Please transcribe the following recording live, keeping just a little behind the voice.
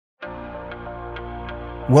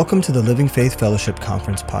Welcome to the Living Faith Fellowship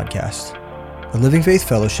Conference podcast. The Living Faith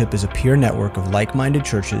Fellowship is a peer network of like-minded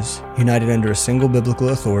churches united under a single biblical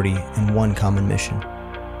authority and one common mission.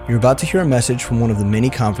 You're about to hear a message from one of the many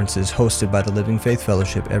conferences hosted by the Living Faith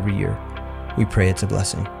Fellowship every year. We pray it's a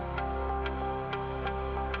blessing.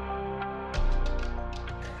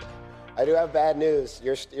 I do have bad news.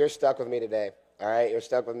 You're stuck with me today. All right, you're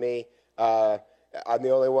stuck with me. I'm the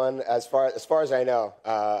only one, as far as I know.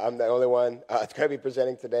 I'm the only one that's going to be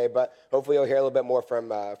presenting today. But hopefully, you'll hear a little bit more from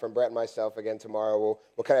Brett and myself again tomorrow.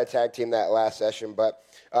 We'll kind of tag team that last session. But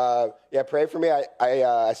pray for me.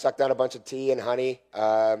 I sucked down a bunch of tea and honey,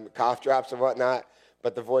 cough drops and whatnot.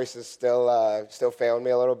 But the voice is still failing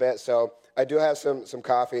me a little bit. So I do have some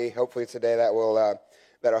coffee. Hopefully today that'll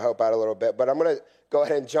help out a little bit. But I'm going to go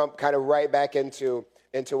ahead and jump kind of right back into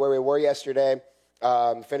where we were yesterday.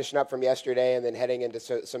 Finishing up from yesterday and then heading into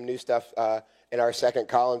some new stuff in our second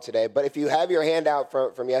column today. But if you have your handout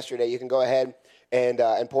from yesterday, you can go ahead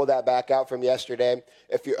and pull that back out from yesterday.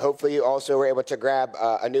 Hopefully you also were able to grab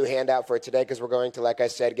a new handout for today, because we're going to, like I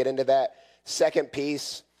said, get into that second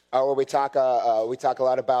piece where we talk a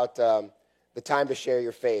lot about the time to share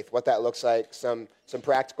your faith, what that looks like, some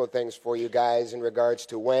practical things for you guys in regards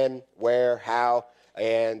to when, where, how,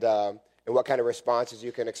 and what kind of responses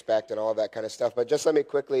you can expect and all that kind of stuff. But just let me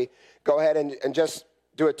quickly go ahead and just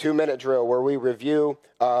do a 2-minute drill where we review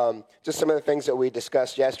just some of the things that we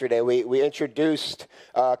discussed yesterday. We introduced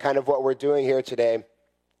kind of what we're doing here today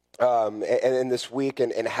and in this week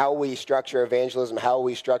and how we structure evangelism, how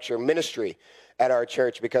we structure ministry at our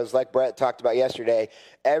church, because like Brett talked about yesterday,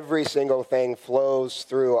 every single thing flows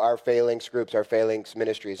through our Phalanx groups, our Phalanx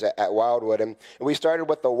ministries at Wildwood. And we started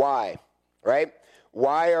with the why, right?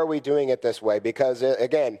 Why are we doing it this way? Because,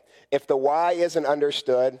 again, if the why isn't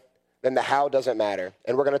understood, then the how doesn't matter.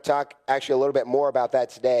 And we're going to talk actually a little bit more about that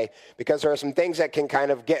today, because there are some things that can kind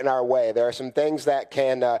of get in our way. There are some things that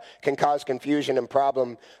can cause confusion and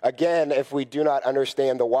problem. Again, if we do not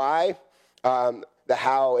understand the why, the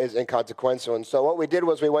how is inconsequential. And so what we did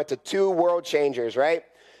was we went to 2 world changers, right?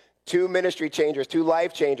 2 ministry changers, 2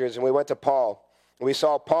 life changers, and we went to Paul. And we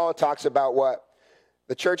saw Paul talks about what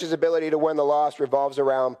the church's ability to win the lost revolves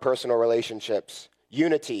around personal relationships,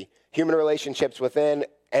 unity, human relationships within,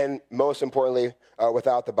 and most importantly,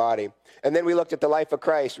 without the body. And then we looked at the life of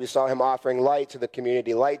Christ. We saw him offering light to the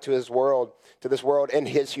community, light to this world, and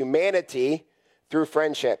his humanity through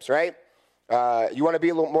friendships, right? You want to be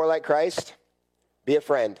a little more like Christ? Be a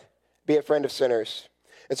friend. Be a friend of sinners.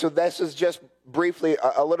 And so this is just briefly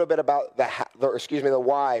a little bit about the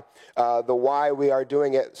why we are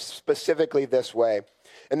doing it specifically this way.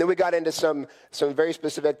 And then we got into some very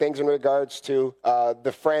specific things in regards to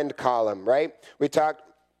the friend column, right? We talked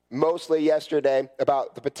mostly yesterday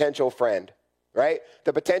about the potential friend, right?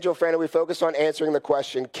 The potential friend, and we focused on answering the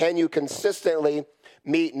question, can you consistently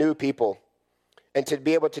meet new people? And to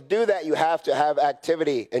be able to do that, you have to have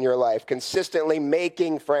activity in your life, consistently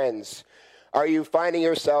making friends. Are you finding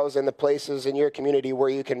yourselves in the places in your community where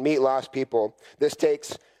you can meet lost people? This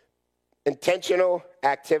takes intentional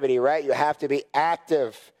activity, right? You have to be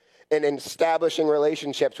active in establishing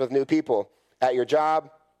relationships with new people at your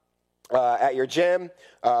job, at your gym,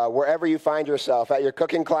 wherever you find yourself, at your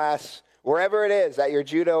cooking class, wherever it is, at your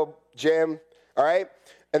judo gym, all right?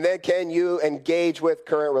 And then can you engage with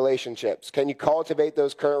current relationships? Can you cultivate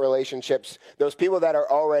those current relationships, those people that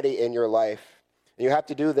are already in your life? And you have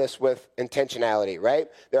to do this with intentionality, right?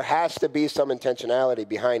 There has to be some intentionality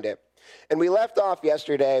behind it. And we left off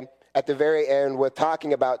yesterday at the very end with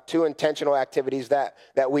talking about 2 intentional activities that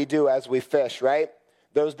we do as we fish, right?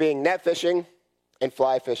 Those being net fishing and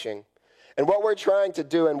fly fishing. And what we're trying to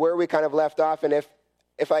do and where we kind of left off, and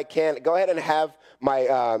if I can, go ahead and have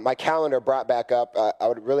my calendar brought back up. I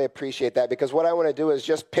would really appreciate that, because what I want to do is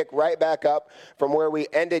just pick right back up from where we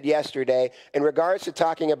ended yesterday in regards to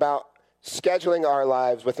talking about scheduling our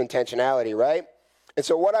lives with intentionality, right? And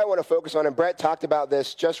so what I want to focus on, and Brett talked about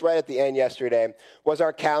this just right at the end yesterday, was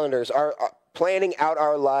our calendars, our planning out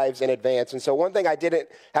our lives in advance. And so one thing I didn't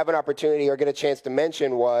have an opportunity or get a chance to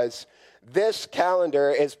mention was this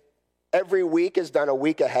calendar is every week is done a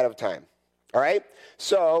week ahead of time, all right?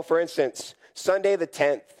 So, for instance, Sunday the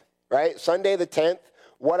 10th, right? Sunday the 10th,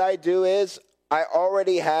 what I do is I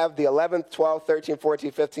already have the 11th, 12th, 13th,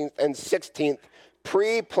 14th, 15th, and 16th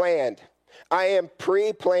pre-planned. I am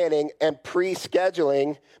pre-planning and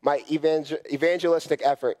pre-scheduling my evangelistic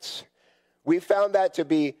efforts. We found that to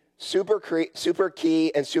be super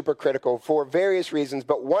key and super critical for various reasons,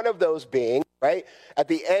 but one of those being, right, at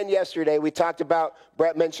the end yesterday, we talked about,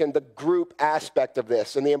 Brett mentioned the group aspect of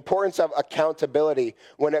this and the importance of accountability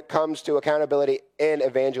when it comes to accountability in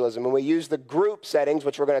evangelism. And we use the group settings,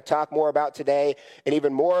 which we're going to talk more about today and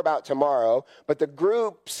even more about tomorrow, but the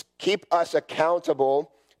groups keep us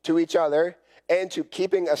accountable to each other and to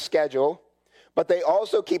keeping a schedule, but they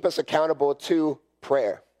also keep us accountable to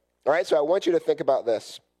prayer. All right, so I want you to think about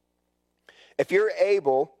this. If you're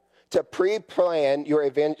able to pre-plan your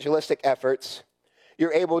evangelistic efforts,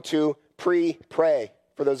 you're able to pre-pray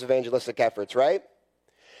for those evangelistic efforts, right?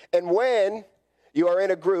 And when you are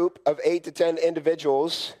in a group of 8 to 10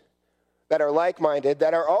 individuals that are like-minded,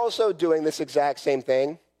 that are also doing this exact same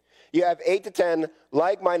thing, you have 8 to 10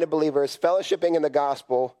 like-minded believers fellowshipping in the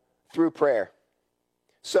gospel through prayer.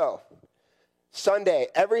 So,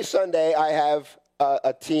 every Sunday I have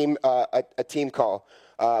a team call.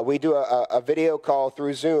 We do a video call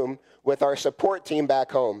through Zoom with our support team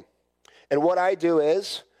back home. And what I do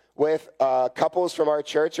is, with couples from our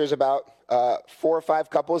church, there's about 4 or 5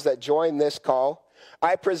 couples that join this call,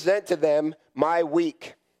 I present to them my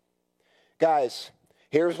week. Guys,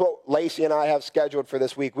 here's what Lacey and I have scheduled for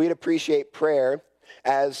this week. We'd appreciate prayer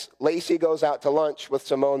as Lacey goes out to lunch with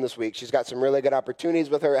Simone this week. She's got some really good opportunities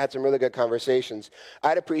with her, had some really good conversations.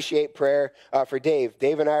 I'd appreciate prayer for Dave.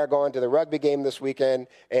 Dave and I are going to the rugby game this weekend,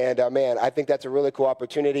 and man, I think that's a really cool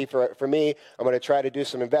opportunity for me. I'm going to try to do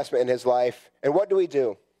some investment in his life. And what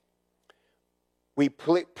do? We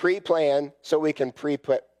pre-plan so we can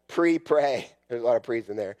pre-pray. There's a lot of pre's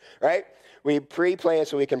in there, right? We pre-plan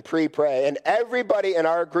so we can pre-pray. And everybody in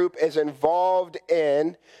our group is involved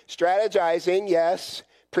in strategizing, yes,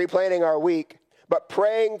 pre-planning our week, but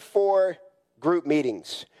praying for group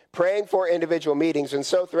meetings, praying for individual meetings. And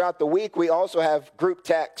so throughout the week, we also have group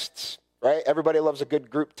texts, right? Everybody loves a good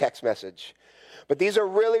group text message. But these are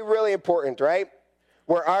really, really important, right?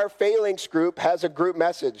 Where our Phalanx group has a group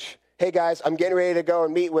message. Hey, guys, I'm getting ready to go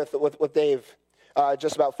and meet with Dave.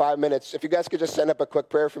 Just about 5 minutes. If you guys could just send up a quick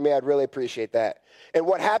prayer for me, I'd really appreciate that. And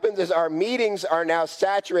what happens is our meetings are now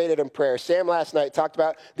saturated in prayer. Sam last night talked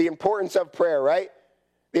about the importance of prayer, right?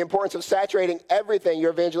 The importance of saturating everything,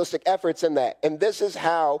 your evangelistic efforts in that. And this is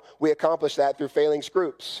how we accomplish that through Phalanx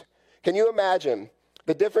groups. Can you imagine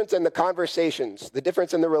the difference in the conversations, the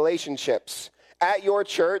difference in the relationships at your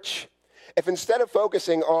church if instead of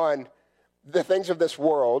focusing on the things of this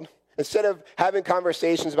world, instead of having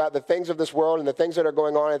conversations about the things of this world and the things that are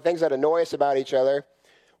going on and things that annoy us about each other,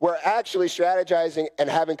 we're actually strategizing and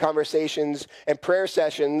having conversations and prayer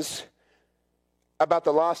sessions about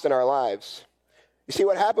the lost in our lives. You see,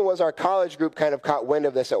 what happened was our college group kind of caught wind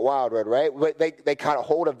of this at Wildwood, right? They caught a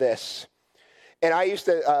hold of this. And I used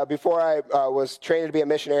to, before I was trained to be a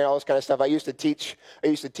missionary and all this kind of stuff, I used to teach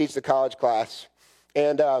the college class.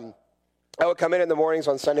 And I would come in the mornings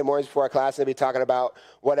on Sunday mornings before our class, and they'd be talking about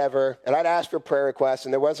whatever, and I'd ask for prayer requests,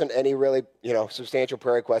 and there wasn't any really, substantial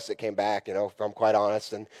prayer requests that came back, if I'm quite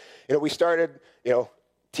honest. And, we started,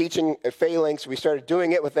 teaching at Phalanx. We started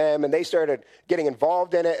doing it with them, and they started getting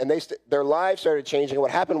involved in it, and their lives started changing. What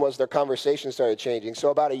happened was their conversations started changing.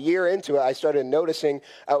 So about a year into it, I started noticing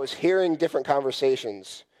I was hearing different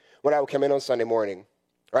conversations when I would come in on Sunday morning,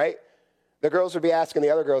 right? The girls would be asking the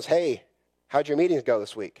other girls, hey, how'd your meetings go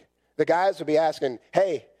this week? The guys would be asking,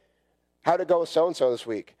 hey, how'd it go with so-and-so this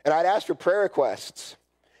week? And I'd ask for prayer requests.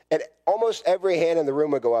 And almost every hand in the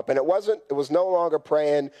room would go up. And it was no longer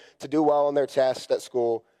praying to do well on their tests at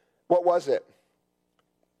school. What was it?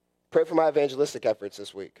 Pray for my evangelistic efforts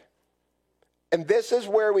this week. And this is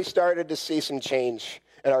where we started to see some change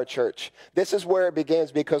in our church. This is where it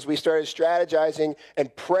begins, because we started strategizing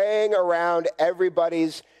and praying around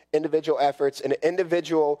everybody's individual efforts and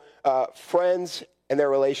individual friends and their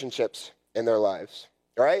relationships in their lives,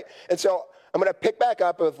 all right? And so I'm going to pick back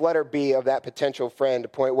up with letter B of that potential friend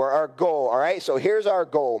point where our goal, all right? So here's our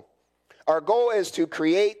goal. Our goal is to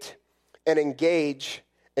create and engage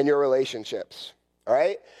in your relationships, all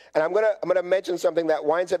right? And I'm going to mention something that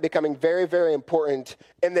winds up becoming very, very important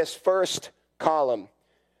in this first column,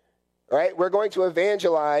 all right? We're going to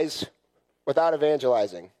evangelize without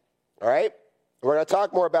evangelizing, all right? We're going to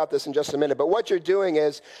talk more about this in just a minute, but what you're doing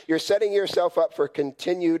is you're setting yourself up for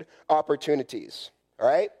continued opportunities, all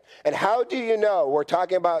right? And how do you know? We're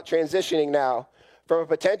talking about transitioning now from a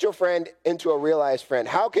potential friend into a realized friend.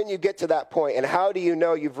 How can you get to that point, and how do you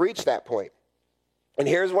know you've reached that point? And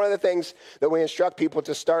here's one of the things that we instruct people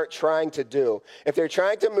to start trying to do. If they're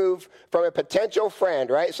trying to move from a potential friend,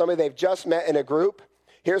 right, somebody they've just met in a group,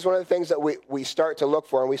 here's one of the things that we start to look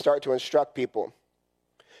for and we start to instruct people.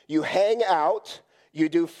 You hang out, you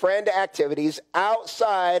do friend activities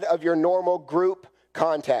outside of your normal group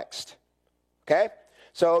context. Okay?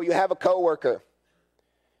 So you have a coworker.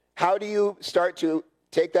 How do you start to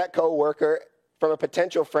take that coworker from a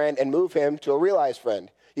potential friend and move him to a realized friend?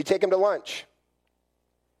 You take him to lunch.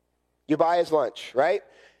 You buy his lunch, right?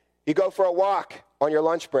 You go for a walk on your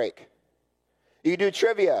lunch break. You do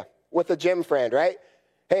trivia with a gym friend, right?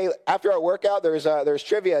 Hey, after our workout, there's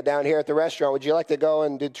trivia down here at the restaurant. Would you like to go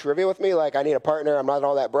and do trivia with me? Like, I need a partner. I'm not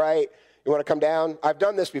all that bright. You want to come down? I've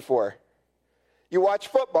done this before. You watch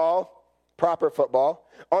football, proper football,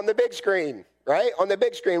 on the big screen, right? On the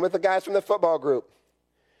big screen with the guys from the football group.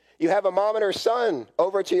 You have a mom and her son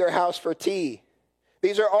over to your house for tea.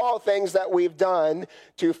 These are all things that we've done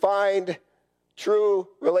to find true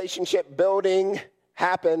relationship building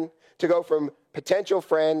happen, to go from potential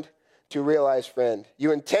friend to realized friend.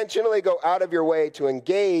 You intentionally go out of your way to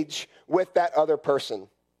engage with that other person.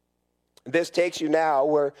 This takes you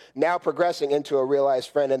we're now progressing into a realized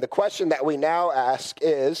friend. And the question that we now ask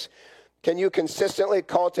is, can you consistently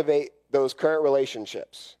cultivate those current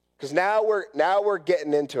relationships? Because now we're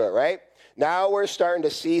getting into it, right? Now we're starting to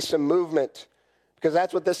see some movement. Because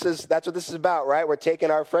that's what this is about, right? We're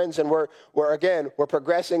taking our friends and we're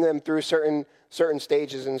progressing them through certain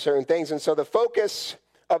stages and certain things. And so the focus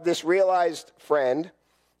of this realized friend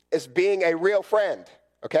is being a real friend,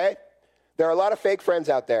 okay? There are a lot of fake friends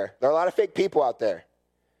out there. There are a lot of fake people out there.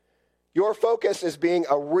 Your focus is being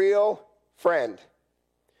a real friend.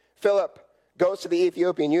 Philip goes to the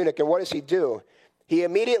Ethiopian eunuch, and what does he do? He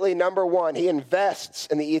immediately, number one, he invests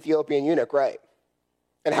in the Ethiopian eunuch, right?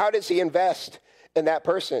 And how does he invest in that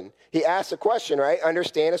person? He asks a question, right?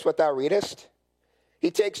 Understandest what thou readest? He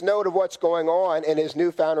takes note of what's going on in his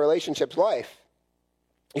newfound relationship's life.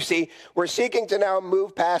 You see, we're seeking to now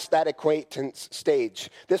move past that acquaintance stage.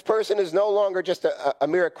 This person is no longer just a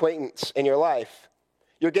mere acquaintance in your life.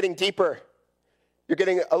 You're getting deeper. You're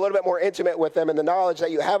getting a little bit more intimate with them in the knowledge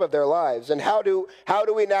that you have of their lives. And how do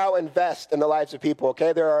we now invest in the lives of people?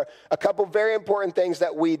 Okay, there are a couple very important things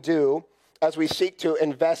that we do as we seek to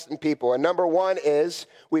invest in people. And number one is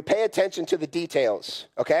we pay attention to the details,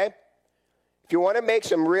 okay? If you want to make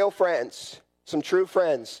some real friends, some true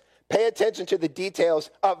friends, pay attention to the details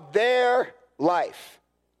of their life,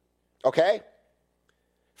 okay?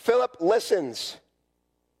 Philip listens,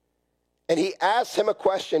 and he asks him a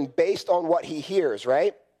question based on what he hears,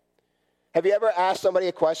 right? Have you ever asked somebody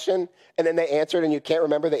a question, and then they answered, and you can't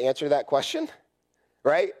remember the answer to that question?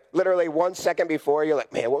 Right? Literally 1 second before, you're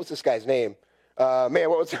like, man, what was this guy's name? What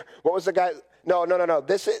was the guy? No.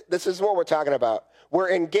 This is what we're talking about. We're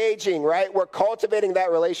engaging, right? We're cultivating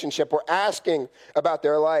that relationship. We're asking about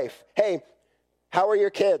their life. Hey, how are your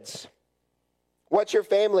kids? What's your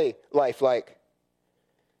family life like?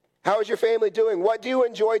 How is your family doing? What do you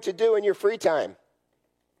enjoy to do in your free time?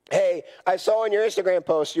 Hey, I saw on your Instagram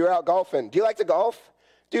post you were out golfing. Do you like to golf?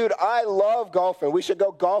 Dude, I love golfing. We should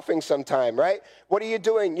go golfing sometime, right? What are you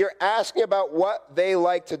doing? You're asking about what they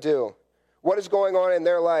like to do. What is going on in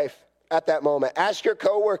their life at that moment? Ask your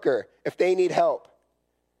coworker if they need help.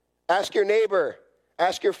 Ask your neighbor.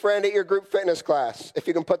 Ask your friend at your group fitness class if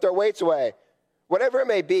you can put their weights away. Whatever it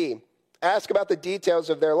may be, ask about the details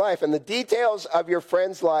of their life. And the details of your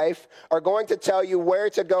friend's life are going to tell you where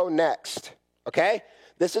to go next, okay?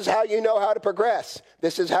 This is how you know how to progress.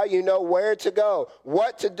 This is how you know where to go,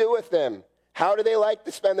 what to do with them, how do they like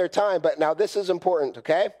to spend their time. But now this is important,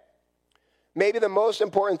 okay? Maybe the most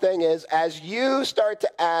important thing is as you start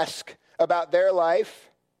to ask about their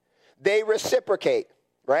life, they reciprocate,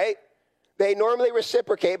 right? They normally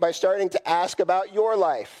reciprocate by starting to ask about your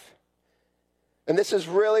life. And this is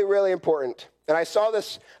really, really important. And I saw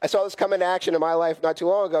this come into action in my life not too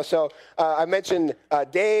long ago. So I mentioned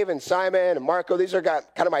Dave and Simon and Marco. These are kind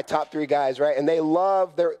of my top three guys, right? And they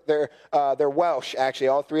love they're Welsh, actually.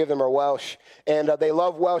 All three of them are Welsh. And they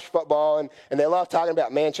love Welsh football, and they love talking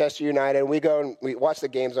about Manchester United. And we go and we watch the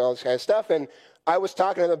games and all this kind of stuff. And I was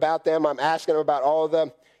talking to them about them. I'm asking them about all of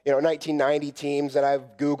the 1990 teams that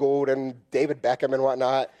I've Googled and David Beckham and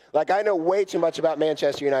whatnot. Like, I know way too much about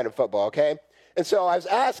Manchester United football, okay? And so I was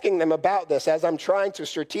asking them about this as I'm trying to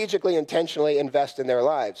strategically, intentionally invest in their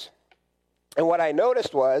lives. And what I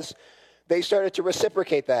noticed was they started to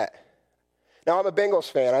reciprocate that. Now, I'm a Bengals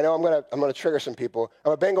fan. I know I'm gonna trigger some people.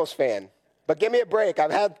 I'm a Bengals fan. But give me a break. I've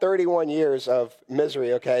had 31 years of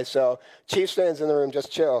misery, okay? So Chiefs fans in the room, just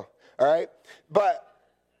chill, all right? But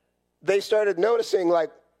they started noticing, like,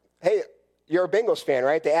 hey, you're a Bengals fan,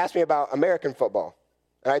 right? They asked me about American football.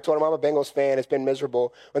 And I told them I'm a Bengals fan. It's been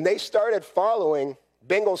miserable. When they started following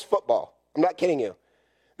Bengals football, I'm not kidding you.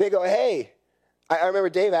 They go, hey, I remember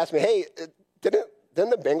Dave asked me, hey,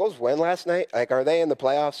 the Bengals win last night? Like, are they in the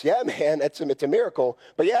playoffs? Yeah, man, it's a miracle.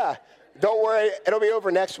 But yeah, don't worry, it'll be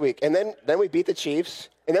over next week. And then we beat the Chiefs,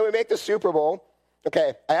 and then we make the Super Bowl.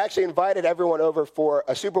 Okay, I actually invited everyone over for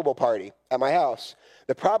a Super Bowl party at my house.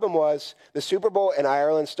 The problem was the Super Bowl in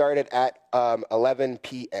Ireland started at 11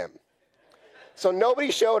 p.m. So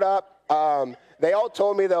nobody showed up. They all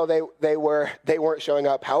told me, though, they weren't showing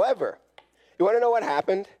up. However, you want to know what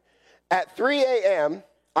happened? At 3 a.m.,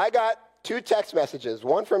 I got 2 text messages,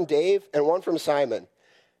 one from Dave and one from Simon.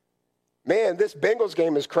 Man, this Bengals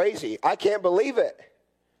game is crazy. I can't believe it.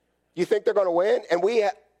 You think they're going to win? And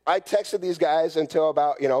I texted these guys until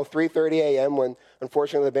about, 3:30 a.m. when,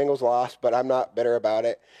 unfortunately, the Bengals lost, but I'm not bitter about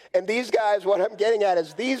it. And these guys, what I'm getting at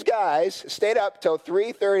is these guys stayed up till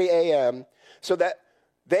 3:30 a.m. so that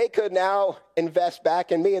they could now invest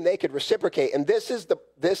back in me and they could reciprocate. And this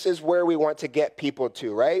is where we want to get people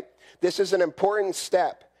to, right? This is an important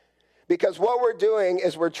step because what we're doing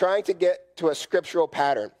is we're trying to get to a scriptural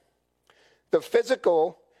pattern. The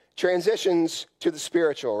physical transitions to the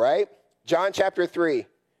spiritual, right? John chapter 3.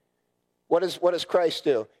 What does Christ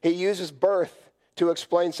do? He uses birth to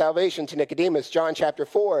explain salvation to Nicodemus. John chapter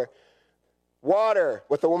 4. Water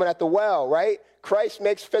with the woman at the well, right? Christ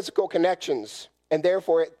makes physical connections, and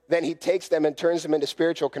therefore then he takes them and turns them into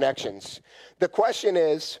spiritual connections. The question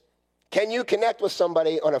is, can you connect with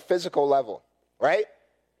somebody on a physical level, right?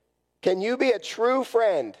 Can you be a true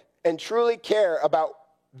friend and truly care about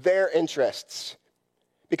their interests?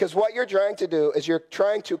 Because what you're trying to do is you're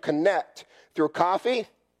trying to connect through coffee,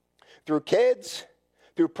 through kids,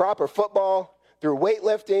 through proper football, through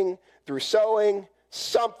weightlifting, through sewing,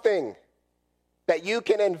 something that you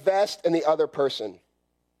can invest in the other person,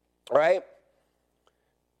 right?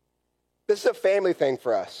 This is a family thing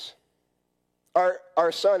for us.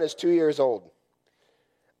 Our son is 2 years old.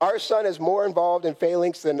 Our son is more involved in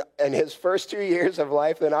Phalanx in his first 2 years of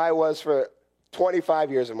life than I was for 25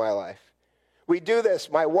 years of my life. We do this.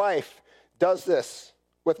 My wife does this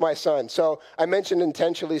with my son. So I mentioned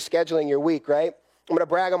intentionally scheduling your week, right? I'm going to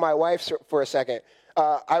brag on my wife for a second.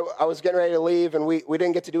 I was getting ready to leave, and we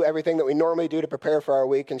didn't get to do everything that we normally do to prepare for our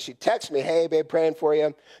week. And she texted me, "Hey, babe, praying for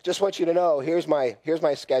you. Just want you to know, here's my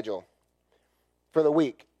schedule for the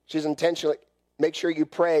week." She's intentionally, make sure you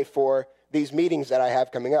pray for these meetings that I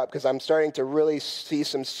have coming up because I'm starting to really see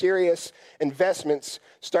some serious investments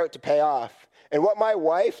start to pay off. And what my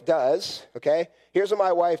wife does, okay, here's what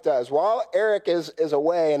my wife does. While Eric is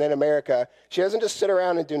away and in America, she doesn't just sit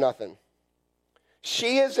around and do nothing.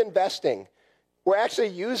 She is investing. We're actually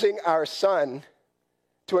using our son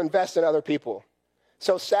to invest in other people.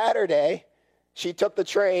 So Saturday, she took the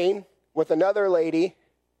train with another lady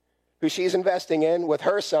who she's investing in with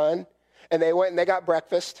her son, and they went and they got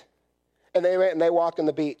breakfast, and they went and they walked on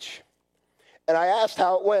the beach. And I asked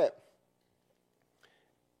how it went.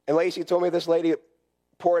 And Lacey told me this lady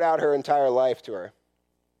poured out her entire life to her.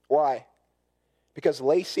 Why? Because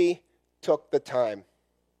Lacey took the time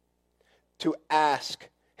to ask,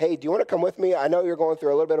 "Hey, do you want to come with me? I know you're going through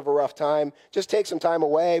a little bit of a rough time. Just take some time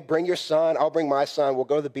away. Bring your son. I'll bring my son. We'll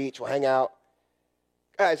go to the beach. We'll hang out."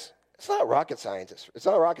 Guys, it's not rocket science. It's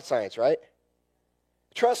not rocket science, right?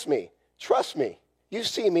 Trust me. Trust me. You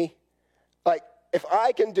see me. Like, if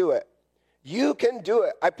I can do it, you can do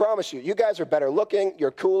it. I promise you. You guys are better looking. You're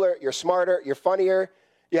cooler. You're smarter. You're funnier.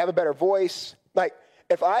 You have a better voice. Like,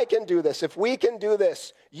 if I can do this, if we can do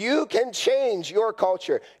this, you can change your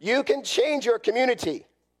culture. You can change your community.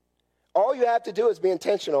 All you have to do is be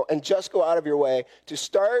intentional and just go out of your way to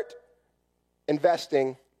start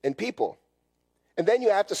investing in people. And then you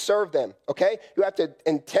have to serve them, okay? You have to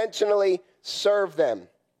intentionally serve them.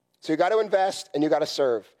 So you got to invest and you got to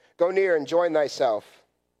serve. Go near and join thyself.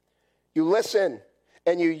 You listen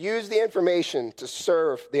and you use the information to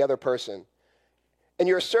serve the other person. And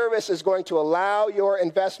your service is going to allow your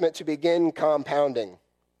investment to begin compounding,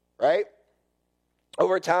 right?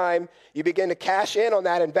 Over time, you begin to cash in on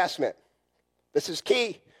that investment. This is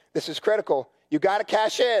key. This is critical. You got to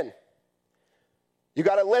cash in. You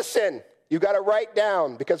got to listen. You got to write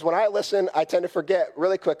down, because when I listen, I tend to forget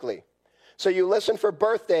really quickly. So you listen for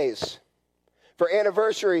birthdays, for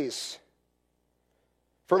anniversaries,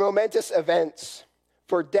 for momentous events,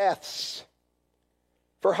 for deaths,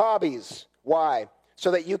 for hobbies. Why?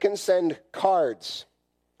 So that you can send cards.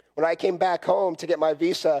 When I came back home to get my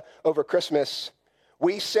visa over Christmas,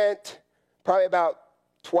 we sent probably about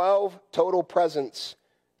 12 total presents,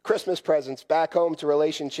 Christmas presents, back home to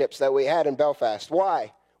relationships that we had in Belfast.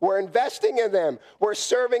 Why? We're investing in them. We're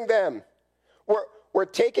serving them. We're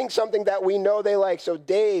taking something that we know they like. So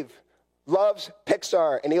Dave loves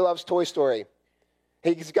Pixar, and he loves Toy Story.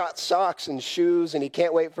 He's got socks and shoes, and he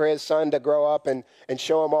can't wait for his son to grow up and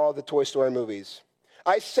show him all the Toy Story movies.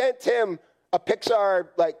 I sent him a Pixar,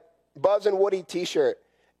 like, Buzz and Woody t-shirt,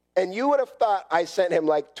 and you would have thought I sent him,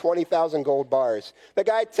 like, 20,000 gold bars. The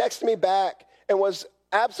guy texted me back and was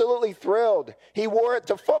absolutely thrilled. He wore it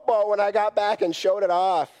to football when I got back and showed it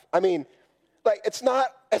off. I mean, like, it's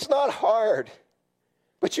not hard,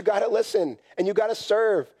 but you got to listen, and you got to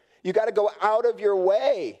serve. You got to go out of your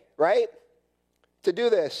way, right, to do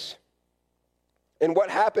this. And what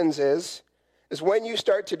happens is when you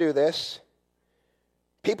start to do this,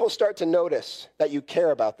 people start to notice that you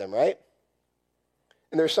care about them, right?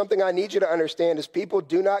 And there's something I need you to understand is people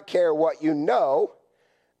do not care what you know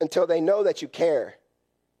until they know that you care.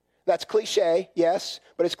 That's cliche, yes,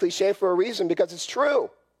 but it's cliche for a reason because it's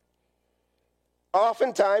true.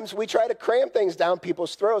 Oftentimes, we try to cram things down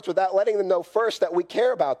people's throats without letting them know first that we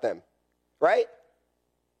care about them, right?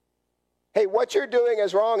 Hey, what you're doing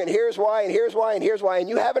is wrong, and here's why, and here's why, and here's why, and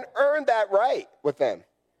you haven't earned that right with them.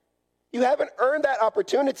 You haven't earned that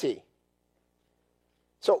opportunity.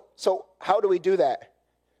 So how do we do that?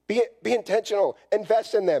 Be intentional.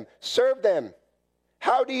 Invest in them. Serve them.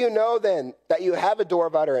 How do you know then that you have a door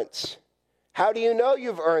of utterance? How do you know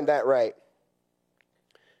you've earned that right?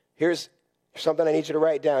 Here's something I need you to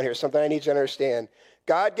write down. Here's something I need you to understand.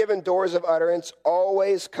 God-given doors of utterance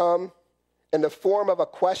always come in the form of a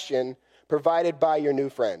question provided by your new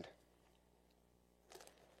friend.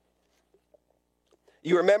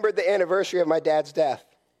 You remembered the anniversary of my dad's death.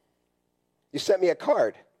 You sent me a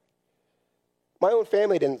card. My own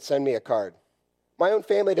family didn't send me a card. My own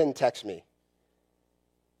family didn't text me.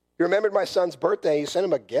 You remembered my son's birthday. You sent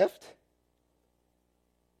him a gift.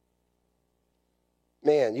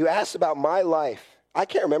 Man, you asked about my life. I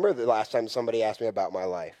can't remember the last time somebody asked me about my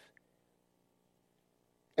life.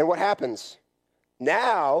 And what happens?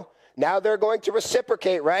 Now they're going to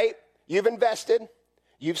reciprocate, right? You've invested.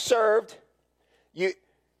 You've served.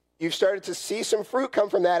 You've started to see some fruit come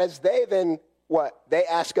from that as they then, what? They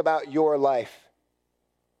ask about your life.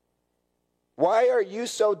 Why are you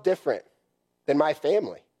so different than my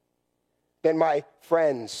family, than my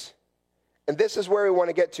friends? And this is where we want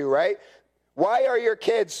to get to, right? Why are your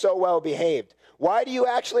kids so well behaved? Why do you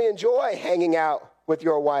actually enjoy hanging out with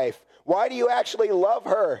your wife? Why do you actually love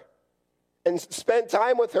her and spend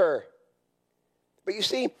time with her? But you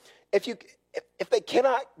see, if they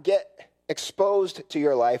cannot get exposed to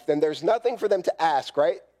your life, then there's nothing for them to ask,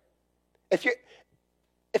 right? If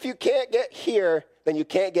you can't get here, then you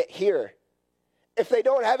can't get here. If they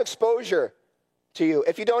don't have exposure to you,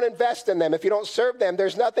 if you don't invest in them, if you don't serve them,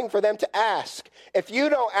 there's nothing for them to ask. If you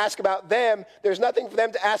don't ask about them, there's nothing for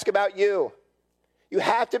them to ask about you. You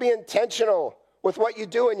have to be intentional with what you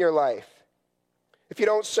do in your life. If you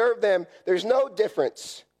don't serve them, there's no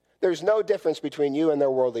difference. There's no difference between you and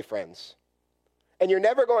their worldly friends. And you're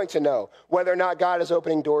never going to know whether or not God is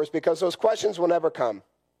opening doors because those questions will never come.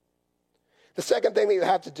 The second thing that you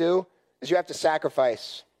have to do is you have to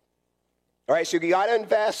sacrifice. All right, so you got to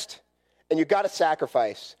invest and you got to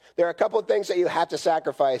sacrifice. There are a couple of things that you have to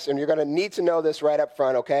sacrifice, and you're going to need to know this right up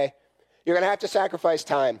front, okay? You're going to have to sacrifice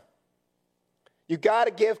time. You got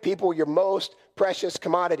to give people your most precious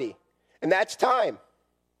commodity, and that's time.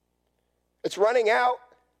 It's running out.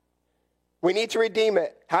 We need to redeem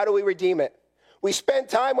it. How do we redeem it? We spend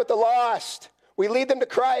time with the lost. We lead them to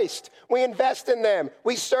Christ. We invest in them.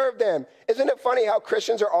 We serve them. Isn't it funny how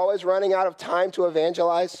Christians are always running out of time to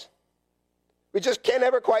evangelize? We just can't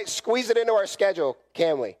ever quite squeeze it into our schedule,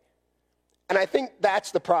 can we? And I think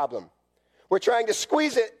that's the problem. We're trying to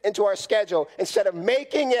squeeze it into our schedule instead of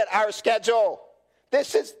making it our schedule.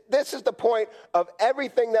 This is the point of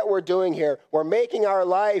everything that we're doing here. We're making our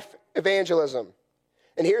life evangelism.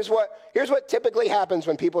 And here's what typically happens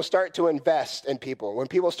when people start to invest in people, when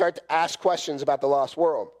people start to ask questions about the lost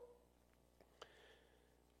world.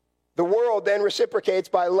 The world then reciprocates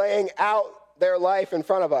by laying out their life in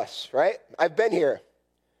front of us, right? I've been here.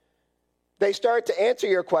 They start to answer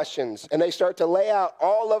your questions, and they start to lay out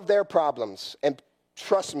all of their problems. And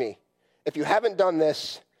trust me, if you haven't done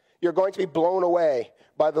this, you're going to be blown away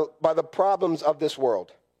by the problems of this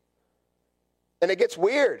world. And it gets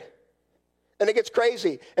weird. And it gets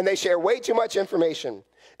crazy. And they share way too much information.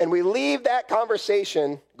 And we leave that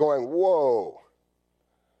conversation going, whoa.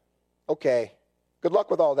 Okay, good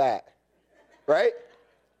luck with all that. Right?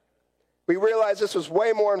 We realize this was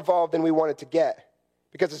way more involved than we wanted to get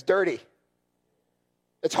because it's dirty.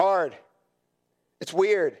 It's hard. It's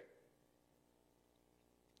weird.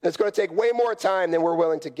 And it's going to take way more time than we're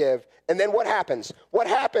willing to give. And then what happens? What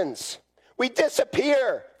happens? We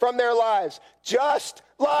disappear from their lives just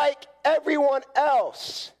like everyone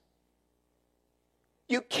else.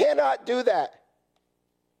 You cannot do that.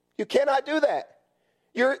 You cannot do that.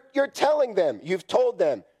 You're telling them, you've told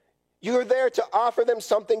them, you're there to offer them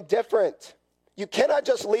something different. You cannot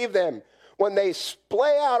just leave them when they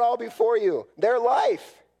splay out all before you, their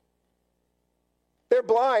life. They're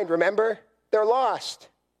blind, remember? They're lost.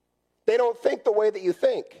 They don't think the way that you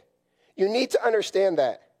think. You need to understand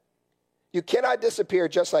that. You cannot disappear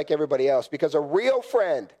just like everybody else, because a real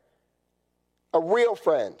friend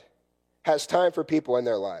has time for people in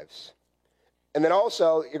their lives. And then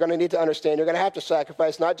also, you're going to need to understand, you're going to have to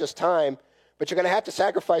sacrifice not just time, but you're going to have to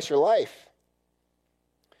sacrifice your life.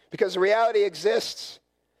 Because the reality exists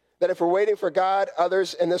that if we're waiting for God,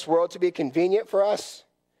 others in this world to be convenient for us,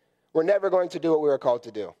 we're never going to do what we were called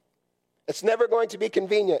to do. It's never going to be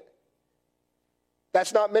convenient.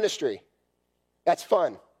 That's not ministry. That's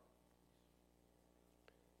fun.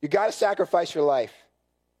 You got to sacrifice your life.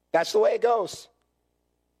 That's the way it goes.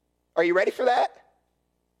 Are you ready for that?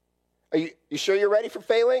 Are you sure you're ready for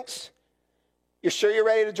phalanx? You're sure you're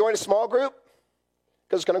ready to join a small group?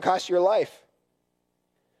 Because it's going to cost you your life.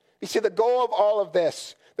 You see, the goal of all of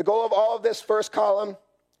this first column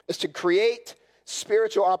is to create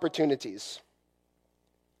spiritual opportunities.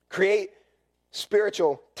 Create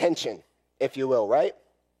spiritual tension, if you will, right?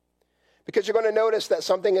 Because you're going to notice that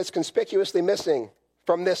something is conspicuously missing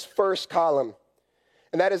from this first column.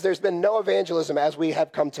 And that is, there's been no evangelism as we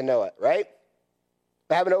have come to know it, right?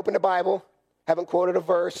 I haven't opened a Bible, haven't quoted a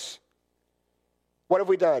verse. What have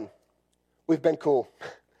we done? We've been cool.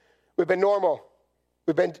 We've been normal.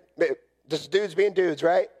 We've been just dudes being dudes,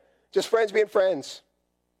 right? Just friends being friends.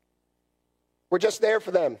 We're just there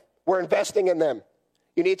for them. We're investing in them.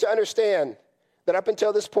 You need to understand that up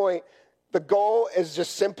until this point, the goal is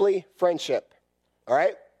just simply friendship, all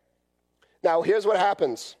right? Now, here's what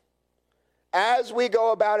happens. As we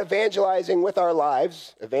go about evangelizing with our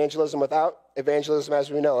lives, evangelism without evangelism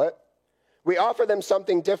as we know it, we offer them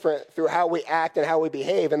something different through how we act and how we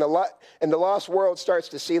behave. And the lost world starts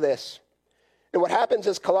to see this. And what happens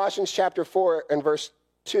is Colossians chapter 4 and verse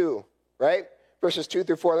 2, right? Verses 2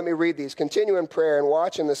 through 4. Let me read these. Continue in prayer and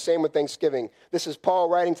watch, and the same with thanksgiving. This is Paul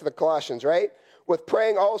writing to the Colossians, right? With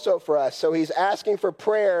praying also for us. So he's asking for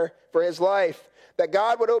prayer for his life, that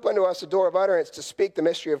God would open to us a door of utterance to speak the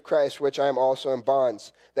mystery of Christ, for which I am also in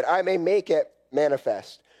bonds, that I may make it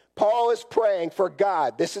manifest. Paul is praying for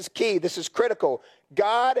God. This is key. This is critical.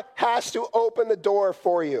 God has to open the door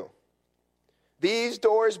for you. These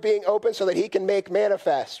doors being open so that he can make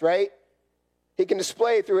manifest, right? He can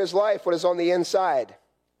display through his life what is on the inside.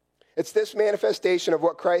 It's this manifestation of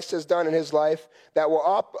what Christ has done in his life that will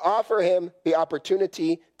offer him the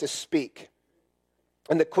opportunity to speak.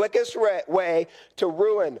 And the quickest way to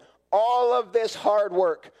ruin all of this hard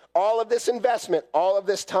work, all of this investment, all of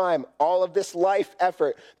this time, all of this life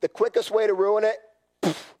effort, the quickest way to ruin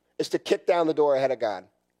it is to kick down the door ahead of God.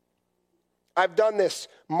 I've done this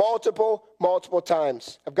multiple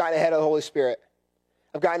times. I've gotten ahead of the Holy Spirit.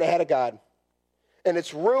 I've gotten ahead of God. And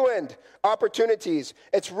it's ruined opportunities.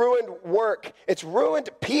 It's ruined work. It's ruined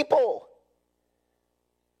people.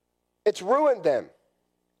 It's ruined them.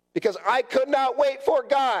 Because I could not wait for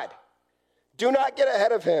God. Do not get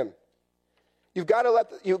ahead of him. You've got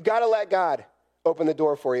to let God open the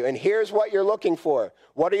door for you. And here's what you're looking for.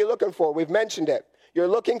 What are you looking for? We've mentioned it. You're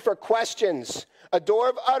looking for questions. A door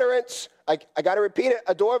of utterance, I got to repeat it,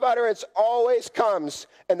 a door of utterance always comes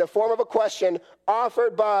in the form of a question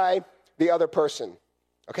offered by the other person.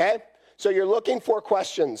 Okay? So you're looking for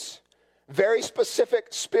questions. Very specific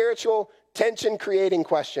spiritual tension-creating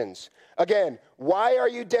questions. Again, why are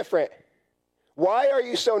you different? Why are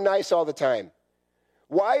you so nice all the time?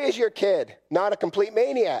 Why is your kid not a complete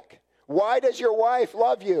maniac? Why does your wife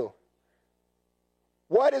love you?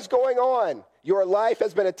 What is going on? Your life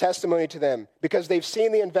has been a testimony to them because they've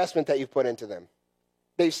seen the investment that you've put into them.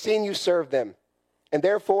 They've seen you serve them. And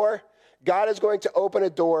therefore, God is going to open a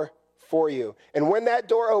door for you. And when that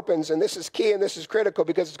door opens, and this is key and this is critical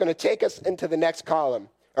because it's going to take us into the next column.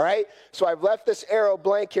 All right? So I've left this arrow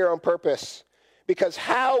blank here on purpose because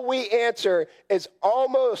how we answer is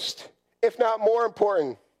almost, if not more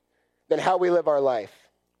important than how we live our life.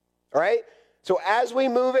 All right? So as we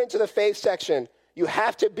move into the faith section, you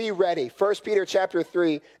have to be ready. 1 Peter chapter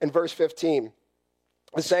 3 and verse 15.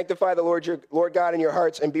 And sanctify the Lord your Lord God in your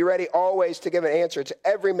hearts, and be ready always to give an answer to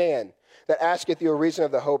every man that asketh you a reason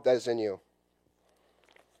of the hope that is in you.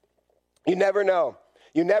 You never know.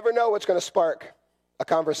 You never know what's going to spark a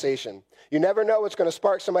conversation. You never know what's going to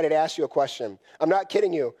spark somebody to ask you a question. I'm not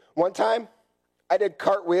kidding you. One time, I did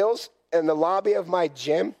cartwheels in the lobby of my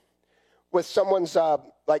gym with someone's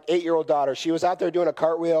 8-year-old daughter. She was out there doing a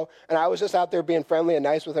cartwheel, and I was just out there being friendly and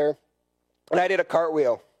nice with her. and I did a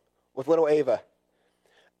cartwheel with little Ava.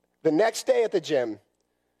 The next day at the gym,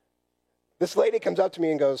 this lady comes up to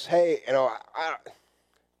me and goes, hey, I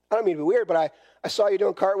don't mean to be weird, but I saw you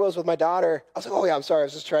doing cartwheels with my daughter. I was like, oh yeah, I'm sorry. I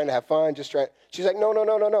was just trying to have fun. She's like,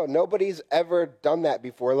 no. Nobody's ever done that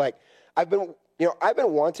before. Like, I've been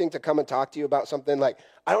wanting to come and talk to you about something. Like,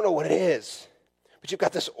 I don't know what it is, but you've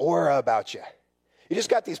got this aura about you. You just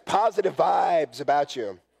got these positive vibes about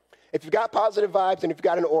you. If you've got positive vibes and if you've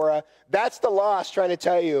got an aura, that's the lost trying to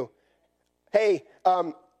tell you, hey,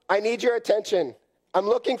 I need your attention. I'm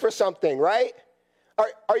looking for something, right?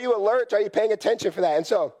 Are you alert? Are you paying attention for that? And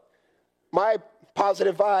so my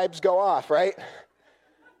positive vibes go off, right?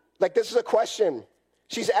 Like, this is a question.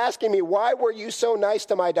 She's asking me, why were you so nice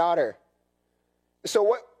to my daughter?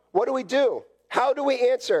 So what do we do? How do we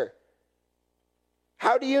answer?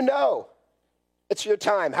 How do you know? It's your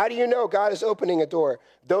time. How do you know God is opening a door?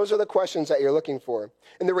 Those are the questions that you're looking for.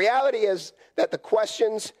 And the reality is that the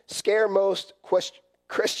questions scare most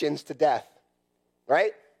Christians to death,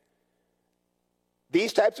 right?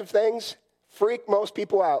 These types of things freak most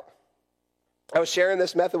people out. I was sharing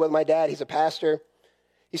this method with my dad. He's a pastor.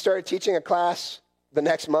 He started teaching a class the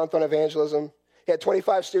next month on evangelism. He had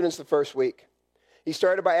 25 students the first week. He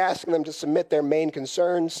started by asking them to submit their main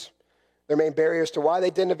concerns, their main barriers to why they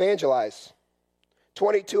didn't evangelize.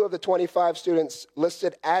 22 of the 25 students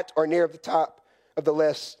listed at or near the top of the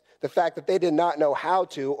list the fact that they did not know how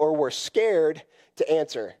to or were scared to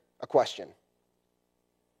answer a question.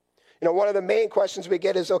 One of the main questions we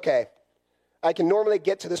get is, okay, I can normally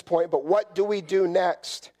get to this point, but what do we do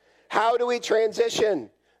next? How do we transition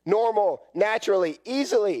normal, naturally,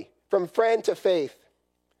 easily from friend to faith?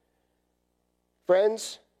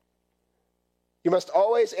 Friends, you must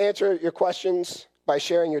always answer your questions by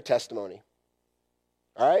sharing your testimony.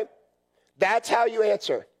 All right? That's how you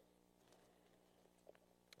answer.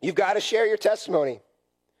 You've got to share your testimony.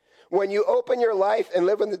 When you open your life and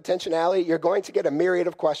live with intentionality, you're going to get a myriad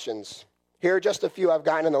of questions. Here are just a few I've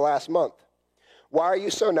gotten in the last month. Why are you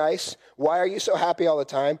so nice? Why are you so happy all the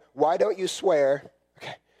time? Why don't you swear? Okay.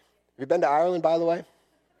 Have you been to Ireland, by the way?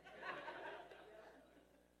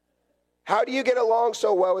 How do you get along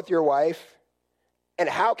so well with your wife? And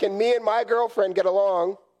how can me and my girlfriend get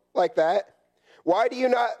along like that? Why did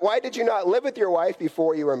you not live with your wife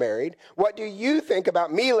before you were married? What do you think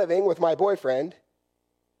about me living with my boyfriend?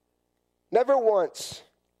 Never once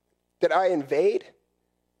did I invade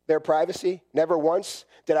their privacy. Never once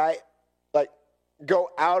did I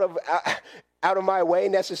go out of my way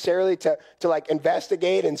necessarily to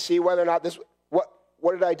investigate and see whether or not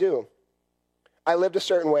what did I do? I lived a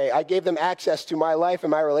certain way. I gave them access to my life and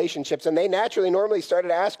my relationships, and they normally started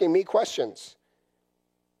asking me questions.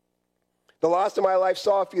 The lost in my life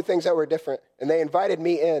saw a few things that were different, and they invited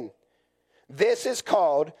me in. This is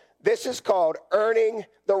called earning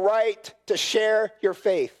the right to share your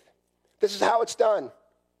faith. This is how it's done.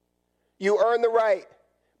 You earn the right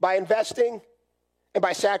by investing and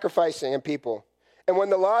by sacrificing in people. And when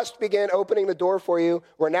the lost began opening the door for you,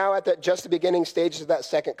 we're now at just the beginning stages of that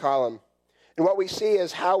second column. And what we see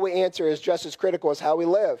is how we answer is just as critical as how we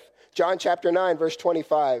live. John chapter 9, verse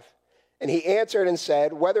 25. And he answered and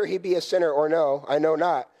said, whether he be a sinner or no, I know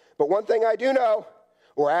not. But one thing I do know,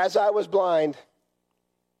 whereas I was blind,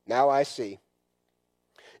 now I see.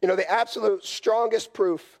 The absolute strongest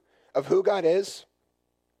proof of who God is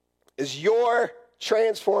your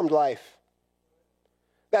transformed life.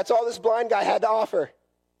 That's all this blind guy had to offer.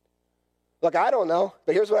 Look, I don't know,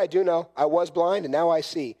 but here's what I do know. I was blind and now I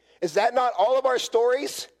see. Is that not all of our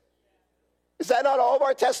stories? Is that not all of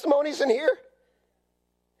our testimonies in here?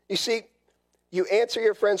 You see, you answer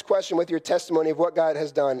your friend's question with your testimony of what God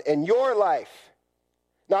has done in your life.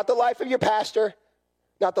 Not the life of your pastor,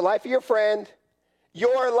 not the life of your friend,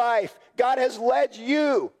 your life. God has led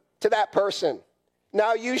you to that person.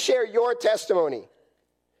 Now you share your testimony.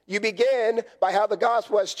 You begin by how the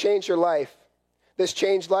gospel has changed your life. This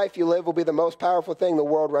changed life you live will be the most powerful thing the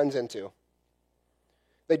world runs into.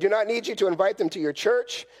 They do not need you to invite them to your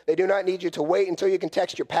church. They do not need you to wait until you can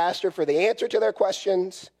text your pastor for the answer to their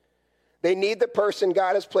questions. They need the person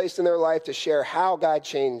God has placed in their life to share how God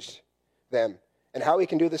changed them and how he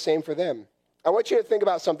can do the same for them. I want you to think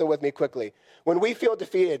about something with me quickly. When we feel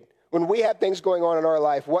defeated, when we have things going on in our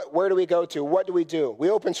life, where do we go to? What do? We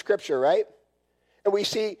open Scripture, right? And we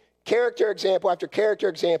see character example after character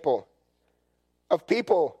example of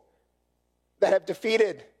people that have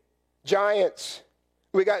defeated giants.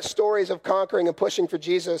 We got stories of conquering and pushing for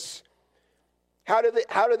Jesus. How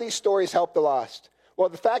do these stories help the lost? Well,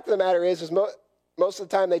 the fact of the matter is most of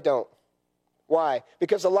the time they don't. Why?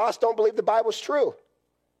 Because the lost don't believe the Bible's true.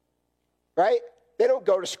 Right? They don't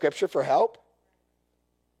go to Scripture for help.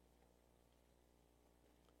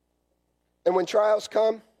 And when trials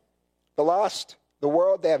come, the lost, the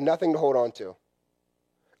world, they have nothing to hold on to.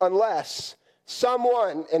 Unless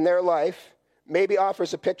someone in their life maybe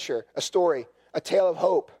offers a picture, a story, a tale of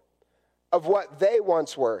hope of what they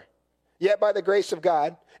once were. Yet by the grace of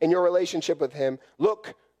God and your relationship with him,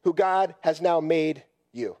 look who God has now made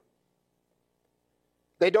you.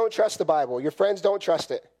 They don't trust the Bible. Your friends don't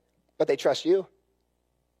trust it, but they trust you.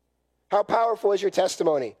 How powerful is your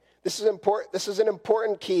testimony? This is important. This is an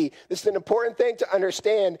important key. This is an important thing to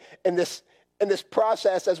understand in this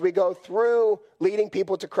process as we go through leading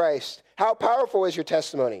people to Christ. How powerful is your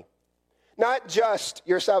testimony? Not just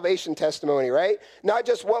your salvation testimony, right? Not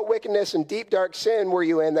just what wickedness and deep, dark sin were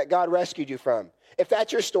you in that God rescued you from. If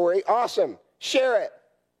that's your story, awesome. Share it.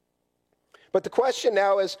 But the question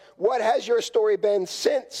now is, what has your story been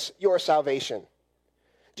since your salvation?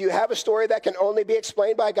 Do you have a story that can only be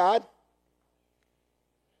explained by God?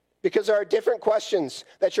 Because there are different questions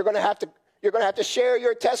that you're going to have to share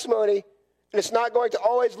your testimony, and it's not going to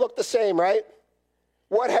always look the same, right?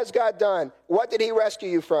 What has God done? What did he rescue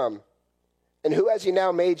you from? And who has he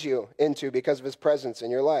now made you into because of his presence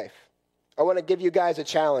in your life? I want to give you guys a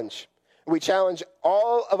challenge. We challenge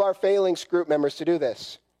all of our Phalanx group members to do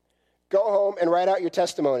this. Go home and write out your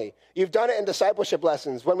testimony. You've done it in discipleship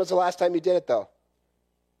lessons. When was the last time you did it, though?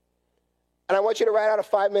 And I want you to write out a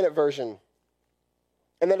 5-minute version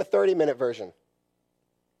and then a 30-minute version.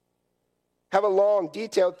 Have a long,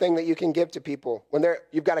 detailed thing that you can give to people when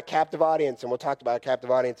you've got a captive audience, and we'll talk about a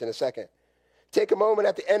captive audience in a second. Take a moment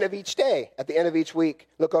at the end of each day, at the end of each week.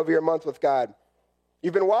 Look over your month with God.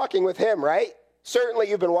 You've been walking with him, right?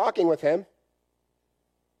 Certainly you've been walking with him.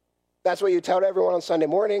 That's what you tell everyone on Sunday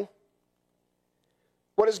morning.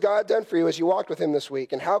 What has God done for you as you walked with him this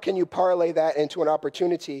week? And how can you parlay that into an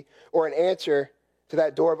opportunity or an answer to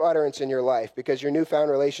that door of utterance in your life? Because your newfound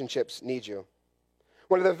relationships need you.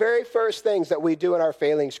 One of the very first things that we do in our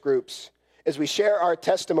Phalanx groups is we share our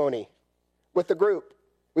testimony with the group.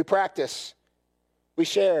 We practice. We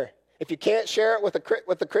share. If you can't share it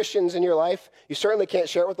with the Christians in your life, you certainly can't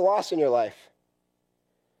share it with the lost in your life.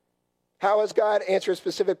 How has God answered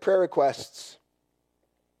specific prayer requests?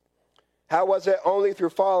 How was it only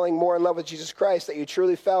through falling more in love with Jesus Christ that you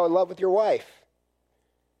truly fell in love with your wife?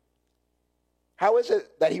 How is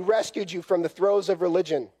it that he rescued you from the throes of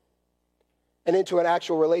religion and into an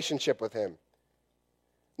actual relationship with him?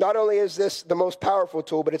 Not only is this the most powerful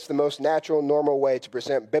tool, but it's the most natural, normal way to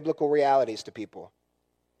present biblical realities to people.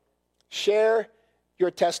 Share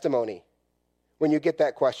your testimony when you get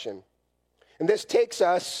that question. And this takes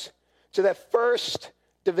us to the first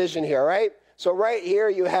division here, right? So right here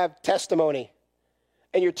you have testimony.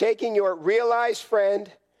 And you're taking your realized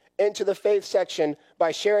friend into the faith section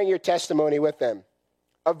by sharing your testimony with them.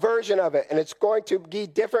 A version of it. And it's going to be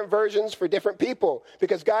different versions for different people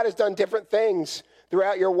because God has done different things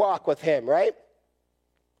throughout your walk with him, right?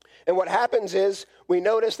 And what happens is we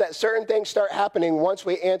notice that certain things start happening once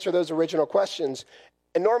we answer those original questions.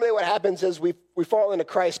 And normally what happens is we fall into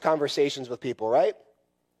Christ conversations with people, right?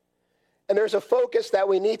 And there's a focus that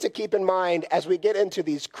we need to keep in mind as we get into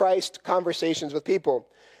these Christ conversations with people.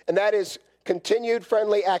 And that is continued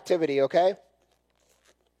friendly activity, okay?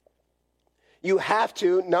 You have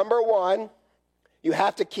to, number one, you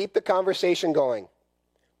have to keep the conversation going.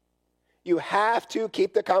 You have to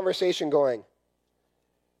keep the conversation going.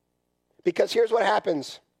 Because here's what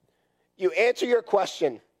happens. You answer your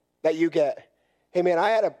question that you get. Hey man,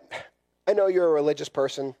 I know you're a religious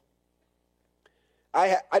person.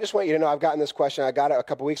 I just want you to know I've gotten this question. I got it a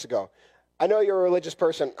couple weeks ago. I know you're a religious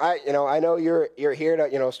person. I know you're here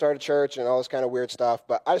to, start a church and all this kind of weird stuff,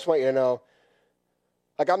 but I just want you to know,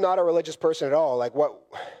 I'm not a religious person at all.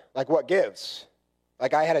 What gives?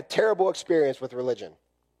 I had a terrible experience with religion.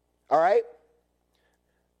 All right?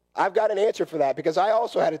 I've got an answer for that because I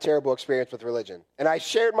also had a terrible experience with religion. And I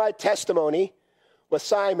shared my testimony with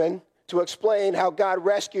Simon to explain how God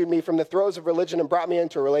rescued me from the throes of religion and brought me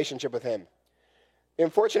into a relationship with him. The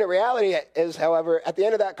unfortunate reality is, however, at the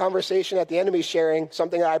end of that conversation, at the end of me sharing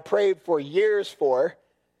something that I prayed for years for,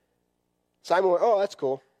 Simon went, oh, that's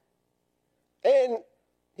cool. And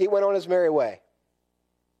he went on his merry way.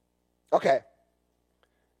 Okay.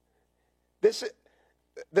 This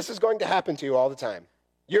is going to happen to you all the time.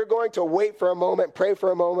 You're going to wait for a moment, pray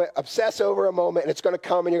for a moment, obsess over a moment, and it's going to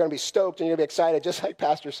come, and you're going to be stoked, and you're going to be excited, just like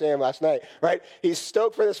Pastor Sam last night, right? He's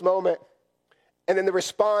stoked for this moment, and then the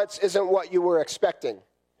response isn't what you were expecting.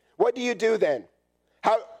 What do you do then?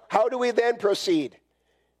 How do we then proceed?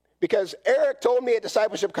 Because Eric told me at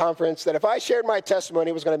discipleship conference that if I shared my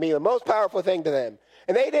testimony, it was going to be the most powerful thing to them.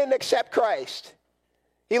 And they didn't accept Christ.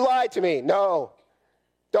 He lied to me. No,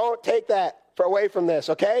 don't take that away from this,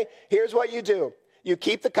 okay? Here's what you do. You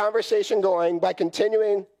keep the conversation going by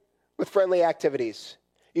continuing with friendly activities.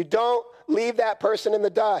 You don't leave that person in the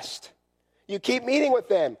dust. You keep meeting with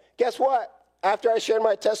them. Guess what? After I shared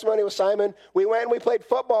my testimony with Simon, we went and we played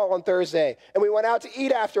football on Thursday, and we went out to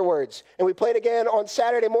eat afterwards, and we played again on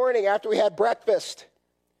Saturday morning after we had breakfast.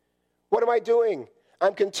 What am I doing?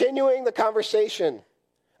 I'm continuing the conversation.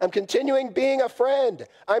 I'm continuing being a friend.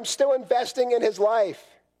 I'm still investing in his life.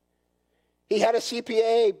 He had a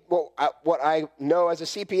CPA, what I know as a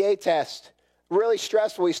CPA test, really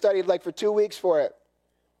stressful. He studied like for 2 weeks for it.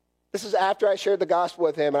 This is after I shared the gospel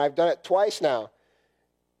with him, and I've done it twice now.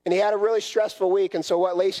 And he had a really stressful week, and so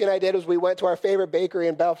what Lacey and I did was we went to our favorite bakery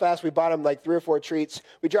in Belfast. We bought him like 3 or 4 treats.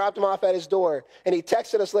 We dropped him off at his door, and he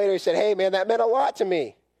texted us later. He said, hey, man, that meant a lot to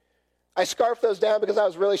me. I scarfed those down because I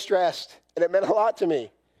was really stressed, and it meant a lot to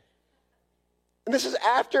me. And this is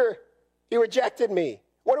after he rejected me.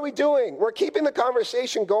 What are we doing? We're keeping the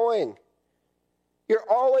conversation going. You're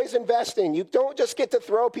always investing. You don't just get to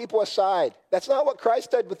throw people aside. That's not what Christ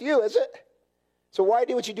did with you, is it? So why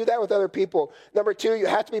would you do that with other people? Number 2, you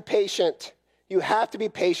have to be patient. You have to be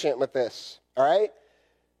patient with this, all right?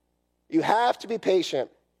 You have to be patient.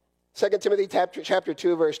 2 Timothy chapter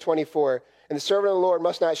 2, verse 24, and the servant of the Lord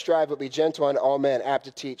must not strive, but be gentle unto all men, apt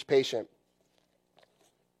to teach, patient.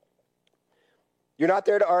 You're not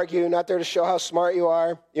there to argue, not there to show how smart you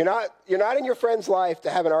are. You're not in your friend's life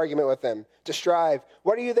to have an argument with them, to strive.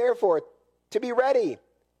 What are you there for? To be ready,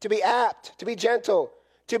 to be apt, to be gentle,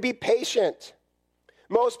 to be patient.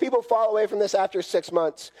 Most people fall away from this after 6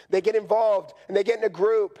 months. They get involved, and they get in a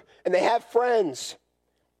group, and they have friends.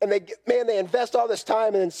 And they invest all this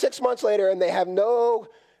time, and then 6 months later, and they have no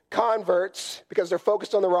converts because they're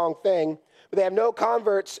focused on the wrong thing. But they have no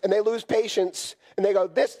converts, and they lose patience, and they go,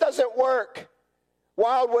 this doesn't work.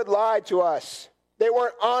 Wildwood lied to us. They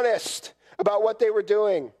weren't honest about what they were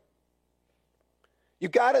doing. You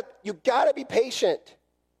gotta be patient.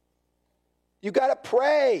 You gotta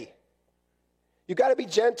pray. You gotta be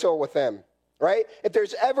gentle with them, right? If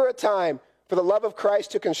there's ever a time for the love of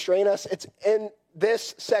Christ to constrain us, it's in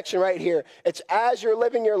this section right here. It's as you're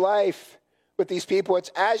living your life with these people.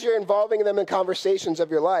 It's as you're involving them in conversations of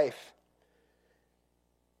your life.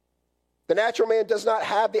 The natural man does not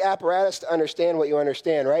have the apparatus to understand what you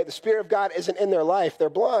understand, right? The Spirit of God isn't in their life. They're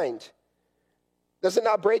blind. Does it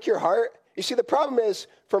not break your heart? You see, the problem is,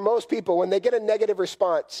 for most people, when they get a negative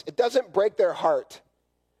response, it doesn't break their heart.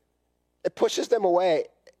 It pushes them away.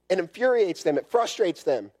 It infuriates them. It frustrates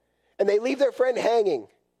them. And they leave their friend hanging,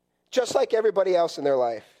 just like everybody else in their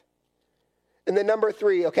life. And then number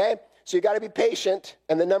 3, okay? So you got to be patient.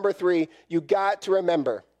 And then number 3, you got to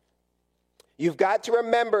remember. You've got to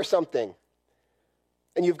remember something.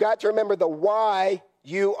 And you've got to remember the why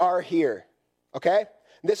you are here, okay?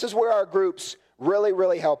 This is where our groups really,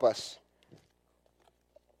 really help us.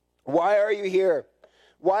 Why are you here?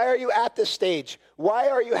 Why are you at this stage? Why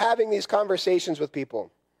are you having these conversations with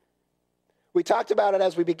people? We talked about it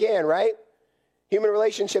as we began, right? Human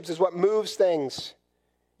relationships is what moves things.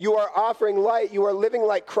 You are offering light. You are living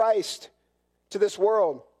like Christ to this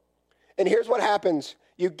world. And here's what happens.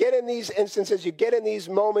 You get in these instances, you get in these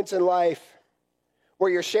moments in life where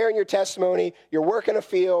you're sharing your testimony, you're working a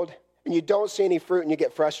field, and you don't see any fruit, and you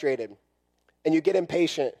get frustrated, and you get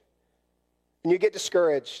impatient, and you get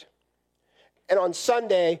discouraged. And on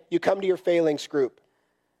Sunday, you come to your failings group.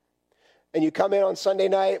 And you come in on Sunday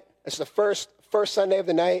night, it's the first Sunday of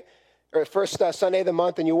the night, or first Sunday of the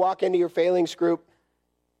month, and you walk into your failings group,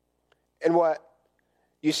 and what?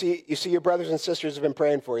 You see your brothers and sisters have been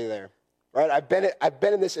praying for you there. Right? I've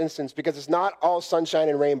been in this instance because it's not all sunshine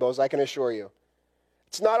and rainbows, I can assure you.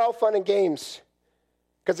 It's not all fun and games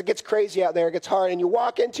because it gets crazy out there, it gets hard. And you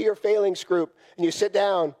walk into your failings group and you sit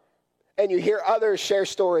down and you hear others share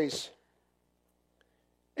stories.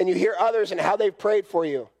 And you hear others and how they've prayed for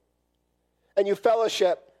you. And you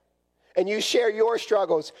fellowship and you share your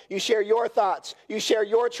struggles. You share your thoughts. You share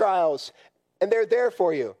your trials. And they're there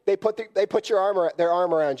for you. They put their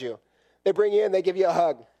arm around you. They bring you in, they give you a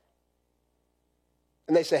hug.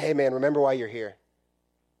 And they say, hey, man, remember why you're here.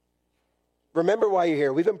 Remember why you're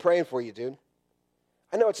here. We've been praying for you, dude.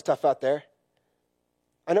 I know it's tough out there.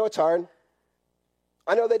 I know it's hard.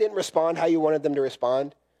 I know they didn't respond how you wanted them to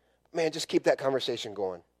respond. Man, just keep that conversation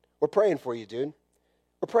going. We're praying for you, dude.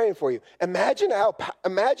 We're praying for you. Imagine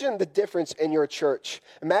the difference in your church.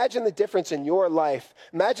 Imagine the difference in your life.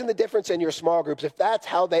 Imagine the difference in your small groups if that's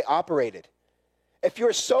how they operated. If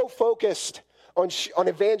you're so focused on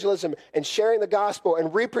evangelism and sharing the gospel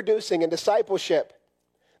and reproducing and discipleship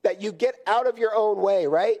that you get out of your own way,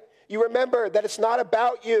 right? you remember that it's not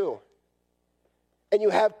about you. And you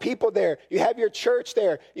have people there. You have your church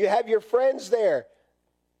there. You have your friends there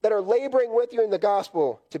that are laboring with you in the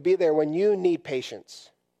gospel to be there when you need patience.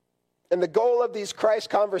 And the goal of these Christ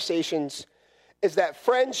conversations is that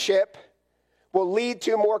friendship will lead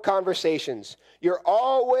to more conversations. You're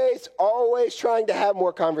always trying to have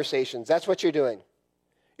more conversations. That's what you're doing.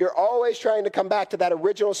 You're always trying to come back to that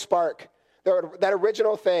original spark, that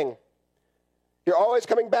original thing. You're always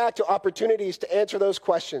coming back to opportunities to answer those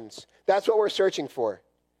questions. That's what we're searching for.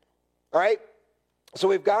 All right? So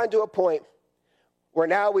we've gotten to a point where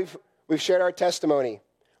now we've shared our testimony.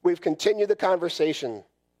 We've continued the conversation.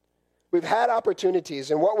 We've had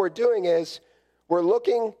opportunities, and what we're doing is we're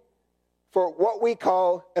looking for what we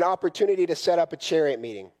call an opportunity to set up a chariot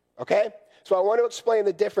meeting, okay? So I want to explain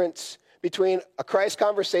the difference between a Christ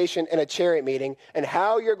conversation and a chariot meeting and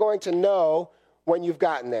how you're going to know when you've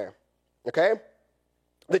gotten there, okay?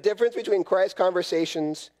 The difference between Christ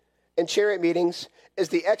conversations and chariot meetings is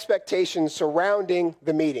the expectations surrounding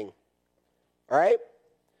the meeting, all right?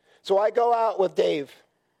 So I go out with Dave,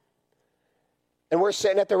 and we're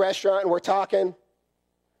sitting at the restaurant, and we're talking,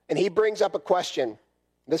 and he brings up a question.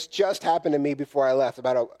 This just happened to me before I left,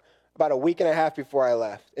 about a week and a half before I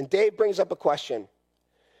left. And Dave brings up a question.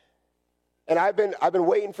 And I've been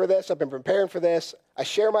waiting for this. I've been preparing for this. I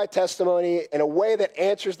share my testimony in a way that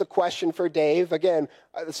answers the question for Dave. Again,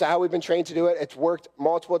 this is how we've been trained to do it. It's worked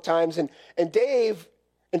multiple times. And Dave,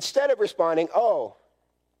 instead of responding, oh,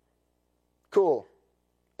 cool,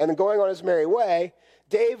 and then going on his merry way,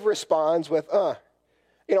 Dave responds with, I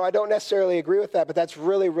don't necessarily agree with that, but that's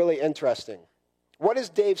really, really interesting. What is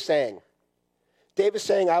Dave saying? Dave is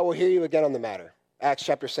saying, I will hear you again on the matter. Acts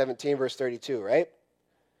chapter 17, verse 32, right?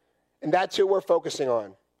 And that's who we're focusing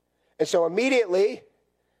on. And so immediately,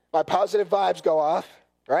 my positive vibes go off,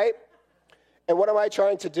 right? And what am I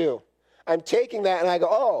trying to do? I'm taking that and I go,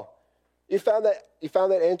 oh, you found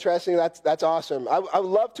that interesting? That's awesome. I would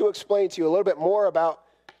love to explain to you a little bit more about,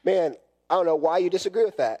 man, I don't know why you disagree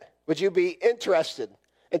with that. Would you be interested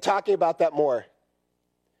in talking about that more?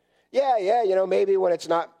 Yeah, maybe when it's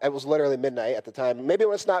not, it was literally midnight at the time. Maybe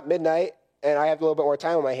when it's not midnight and I have a little bit more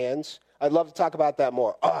time on my hands, I'd love to talk about that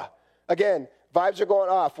more. Again, vibes are going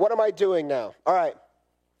off. What am I doing now? All right.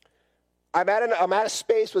 I'm at a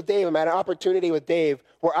space with Dave. I'm at an opportunity with Dave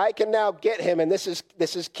where I can now get him, and this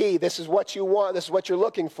is key. This is what you want. This is what you're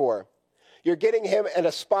looking for. You're getting him at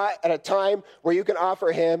a spot, at a time where you can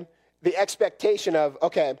offer him the expectation of,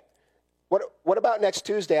 okay, what about next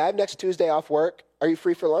Tuesday? I have next Tuesday off work. Are you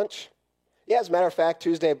free for lunch? Yeah, as a matter of fact,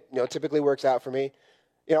 Tuesday, typically works out for me.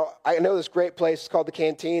 I know this great place. It's called the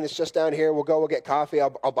Canteen. It's just down here. We'll get coffee.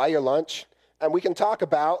 I'll buy your lunch. And we can talk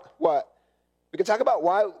about what? We can talk about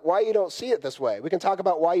why you don't see it this way. We can talk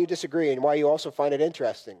about why you disagree and why you also find it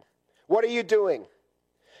interesting. What are you doing?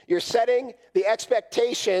 You're setting the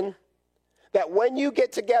expectation that when you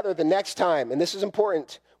get together the next time, and this is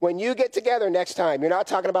important, when you get together next time, you're not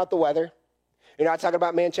talking about the weather. You're not talking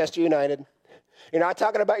about Manchester United. You're not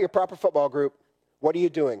talking about your proper football group. What are you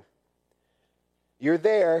doing? You're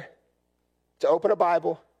there to open a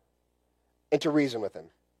Bible and to reason with him.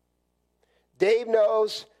 Dave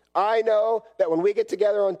knows, I know, that when we get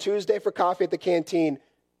together on Tuesday for coffee at the Canteen,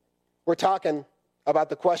 we're talking about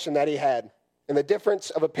the question that he had and the difference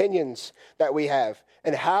of opinions that we have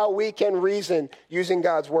and how we can reason using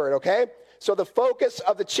God's word, okay? So the focus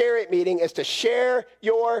of the chariot meeting is to share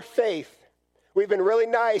your faith. We've been really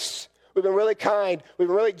nice. We've been really kind. We've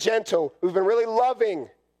been really gentle. We've been really loving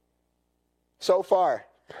so far.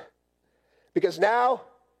 Because now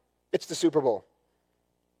it's the Super Bowl.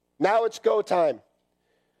 Now it's go time.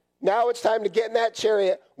 Now it's time to get in that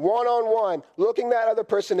chariot one-on-one, looking that other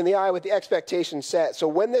person in the eye with the expectation set. So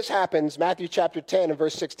when this happens, Matthew chapter 10 and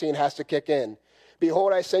verse 16 has to kick in.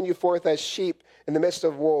 Behold, I send you forth as sheep in the midst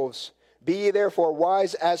of wolves. Be ye therefore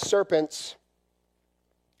wise as serpents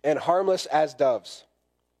and harmless as doves.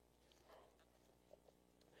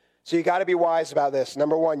 So you got to be wise about this.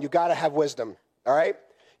 Number one, you got to have wisdom, all right?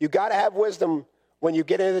 You got to have wisdom when you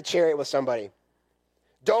get into the chariot with somebody.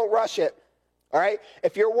 Don't rush it, all right?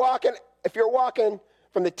 If you're walking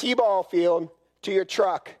from the T-ball field to your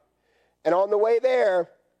truck, and on the way there,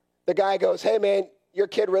 the guy goes, hey, man, your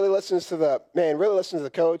kid really listens to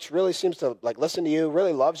the coach, really seems to listen to you,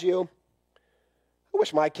 really loves you. I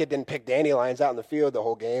wish my kid didn't pick dandelions out in the field the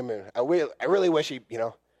whole game, and I really wish he,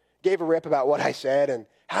 gave a rip about what I said, and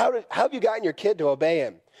how have you gotten your kid to obey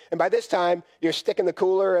him? And by this time, you're sticking the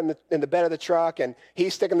cooler in the bed of the truck, and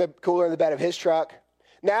he's sticking the cooler in the bed of his truck.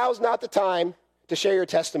 Now's not the time to share your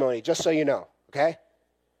testimony, just so you know, okay?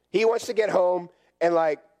 He wants to get home and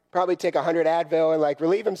probably take 100 Advil and like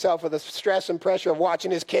relieve himself of the stress and pressure of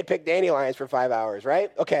watching his kid pick dandelions for 5 hours,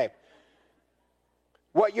 right? Okay.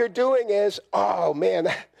 What you're doing is, oh man,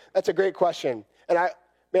 that's a great question. And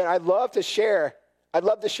I'd love to share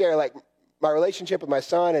like my relationship with my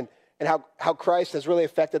son and how Christ has really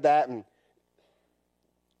affected that. And,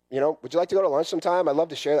 would you like to go to lunch sometime? I'd love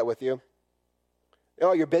to share that with you.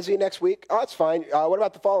 Oh, you're busy next week? Oh, that's fine. What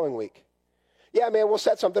about the following week? Yeah, man, we'll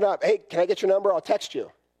set something up. Hey, can I get your number? I'll text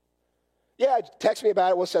you. Yeah, text me about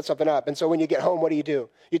it. We'll set something up. And so when you get home, what do?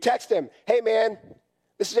 You text him. Hey, man,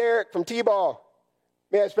 this is Eric from T-Ball.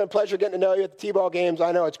 Man, it's been a pleasure getting to know you at the T-Ball games.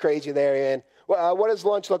 I know it's crazy there, man. Well, what does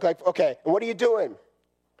lunch look like? Okay, and what are you doing?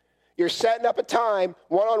 You're setting up a time,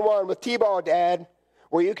 one-on-one with T-Ball, Dad,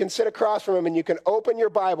 where you can sit across from him and you can open your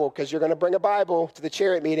Bible, because you're going to bring a Bible to the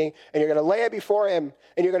chariot meeting, and you're going to lay it before him,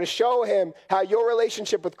 and you're going to show him how your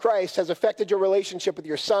relationship with Christ has affected your relationship with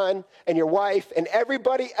your son and your wife and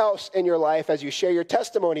everybody else in your life as you share your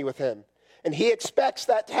testimony with him. And he expects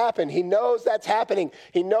that to happen. He knows that's happening.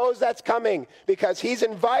 He knows that's coming because he's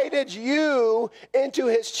invited you into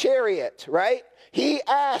his chariot, right? He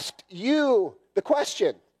asked you the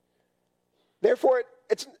question. Therefore,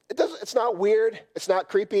 it's not weird. It's not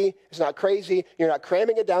creepy. It's not crazy. You're not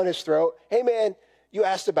cramming it down his throat. Hey, man, you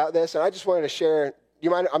asked about this, and I just wanted to share. Do you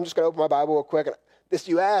mind? I'm just going to open my Bible real quick.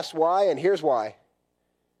 You asked why, and here's why.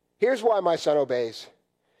 Here's why my son obeys.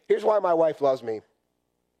 Here's why my wife loves me.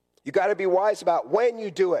 You got to be wise about when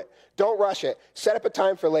you do it. Don't rush it. Set up a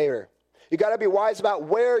time for later. You got to be wise about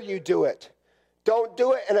where you do it. Don't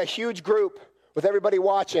do it in a huge group with everybody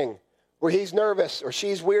watching where he's nervous or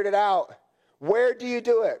she's weirded out. Where do you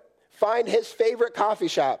do it? Find his favorite coffee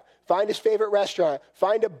shop. Find his favorite restaurant.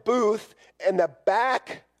 Find a booth in the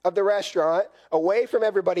back of the restaurant away from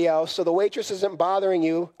everybody else so the waitress isn't bothering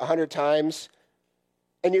you 100 times.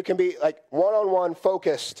 And you can be like one-on-one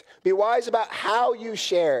focused. Be wise about how you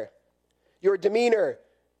share. Your demeanor,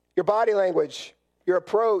 your body language, your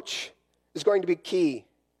approach is going to be key.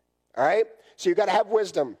 All right? So you've got to have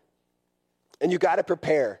wisdom. And you've got to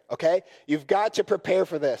prepare, okay? You've got to prepare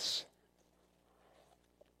for this.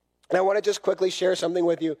 And I want to just quickly share something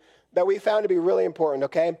with you that we found to be really important,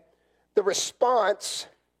 okay? The response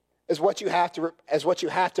is what you have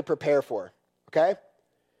to prepare for, okay?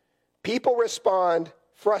 People respond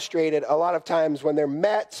frustrated a lot of times when they're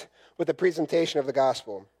met with the presentation of the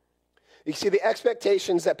gospel. You see, the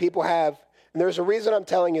expectations that people have, and there's a reason I'm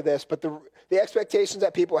telling you this, but the expectations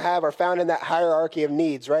that people have are found in that hierarchy of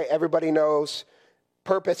needs, right? Everybody knows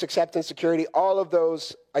purpose, acceptance, security, all of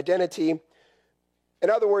those, identity. In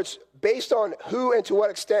other words, based on who and to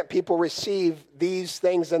what extent people receive these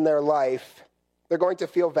things in their life, they're going to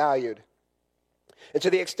feel valued. And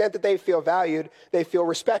to the extent that they feel valued, they feel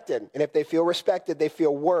respected. And if they feel respected, they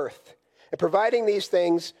feel worth. And providing these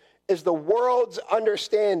things is the world's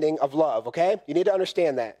understanding of love, okay? You need to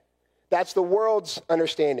understand that. That's the world's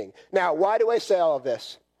understanding. Now, why do I say all of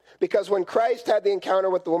this? Because when Christ had the encounter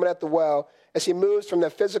with the woman at the well, as he moves from the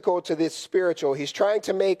physical to the spiritual, he's trying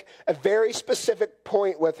to make a very specific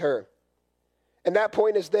point with her. And that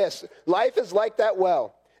point is this: life is like that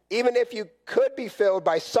well. Even if you could be filled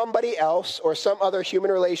by somebody else or some other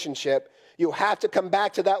human relationship, you have to come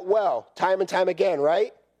back to that well time and time again,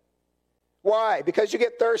 right? Why? Because you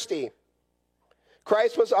get thirsty.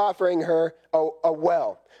 Christ was offering her a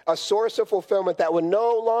well, a source of fulfillment that would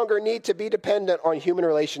no longer need to be dependent on human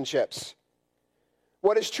relationships.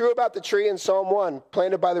 What is true about the tree in Psalm 1,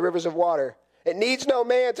 planted by the rivers of water? It needs no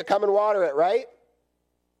man to come and water it, right?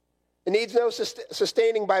 It needs no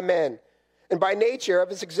sustaining by men. And by nature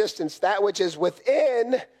of its existence, that which is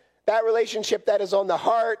within that relationship that is on the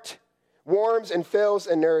heart warms and fills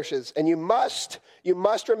and nourishes. And you must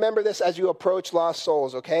remember this as you approach lost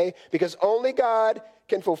souls, okay? Because only God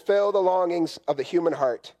can fulfill the longings of the human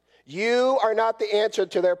heart. You are not the answer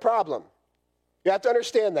to their problem. You have to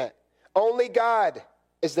understand that. Only God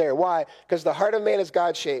is there. Why? Because the heart of man is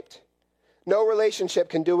God-shaped. No relationship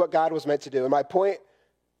can do what God was meant to do. And my point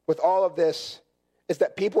with all of this is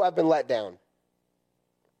that people have been let down,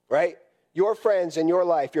 right? Your friends in your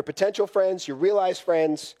life, your potential friends, your realized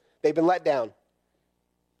friends, they've been let down.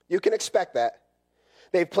 You can expect that.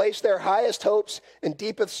 They've placed their highest hopes and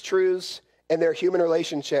deepest truths in their human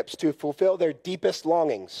relationships to fulfill their deepest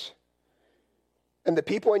longings. And the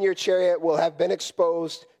people in your chariot will have been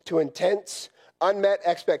exposed to intense, unmet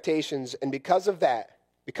expectations. And because of that,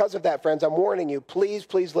 friends, I'm warning you, please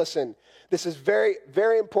listen. This is very,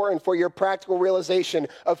 very important for your practical realization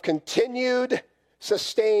of continued,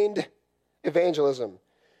 sustained evangelism.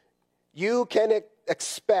 You can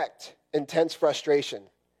expect intense frustration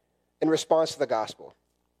in response to the gospel.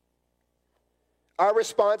 Our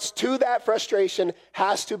response to that frustration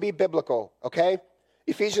has to be biblical, okay?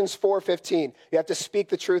 Ephesians 4:15, you have to speak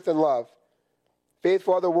the truth in love.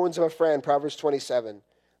 Faithful are the wounds of a friend, Proverbs 27.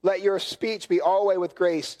 Let your speech be always with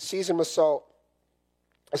grace, seasoned with salt.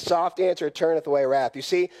 A soft answer turneth away wrath. You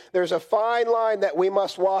see, there's a fine line that we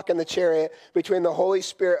must walk in the chariot between the Holy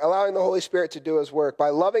Spirit, allowing the Holy Spirit to do his work by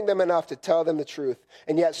loving them enough to tell them the truth,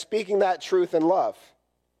 and yet speaking that truth in love.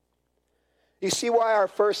 You see why our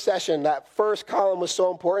first session, that first column, was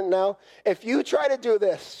so important now? If you try to do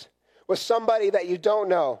this with somebody that you don't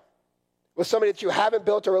know, with somebody that you haven't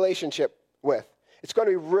built a relationship with, it's going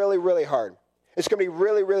to be really, really hard. It's going to be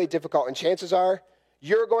really, really difficult, and chances are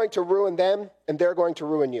you're going to ruin them, and they're going to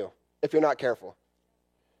ruin you if you're not careful.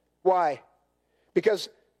 Why? Because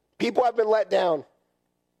people have been let down.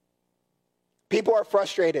 People are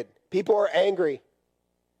frustrated. People are angry.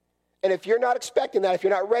 And if you're not expecting that, if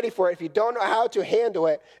you're not ready for it, if you don't know how to handle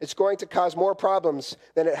it, it's going to cause more problems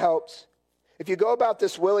than it helps. If you go about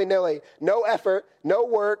this willy-nilly, no effort, no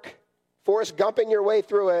work, Forrest Gumping your way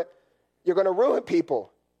through it, you're going to ruin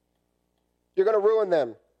people. You're going to ruin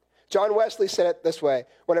them. John Wesley said it this way: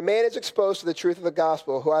 when a man is exposed to the truth of the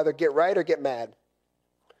gospel, he'll either get right or get mad.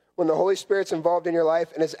 When the Holy Spirit's involved in your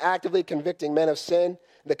life and is actively convicting men of sin,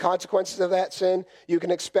 the consequences of that sin, you can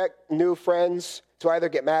expect new friends to either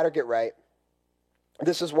get mad or get right.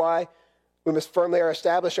 This is why we must firmly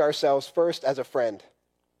establish ourselves first as a friend.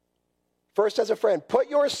 First as a friend. Put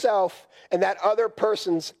yourself in that other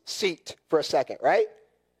person's seat for a second, right?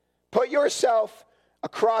 Put yourself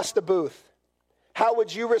across the booth. How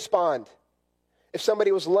would you respond if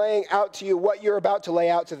somebody was laying out to you what you're about to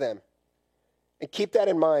lay out to them? And keep that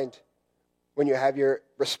in mind when you have your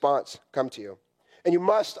response come to you. And you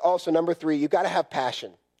must also, number 3, you've got to have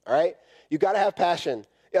passion, all right? You've got to have passion.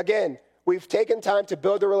 Again, we've taken time to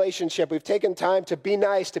build a relationship. We've taken time to be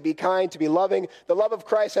nice, to be kind, to be loving. The love of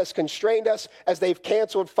Christ has constrained us as they've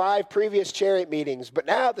canceled 5 previous chariot meetings. But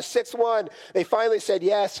now, the 6th one, they finally said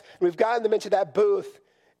yes. And we've gotten them into that booth.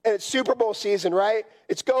 And it's Super Bowl season, right?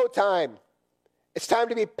 It's go time. It's time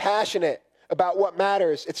to be passionate about what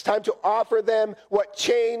matters. It's time to offer them what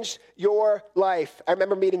changed your life. I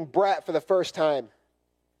remember meeting Brett for the first time.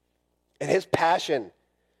 And his passion,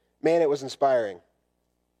 man, it was inspiring.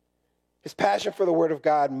 His passion for the Word of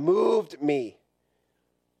God moved me.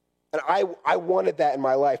 And I wanted that in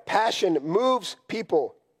my life. Passion moves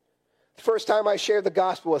people. The first time I shared the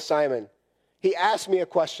gospel with Simon, he asked me a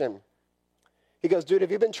question. He goes, dude,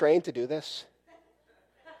 have you been trained to do this?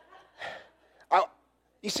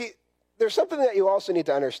 You see, there's something that you also need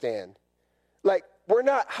to understand. Like, we're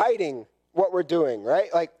not hiding what we're doing,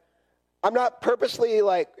 right? Like, I'm not purposely,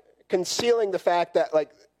 concealing the fact that,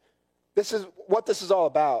 this is what this is all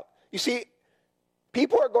about. You see,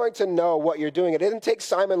 people are going to know what you're doing. It didn't take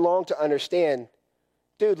Simon long to understand,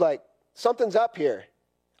 dude, something's up here.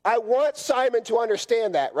 I want Simon to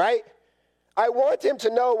understand that, right? I want him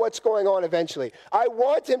to know what's going on eventually. I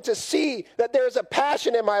want him to see that there's a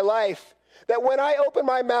passion in my life, that when I open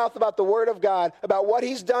my mouth about the Word of God, about what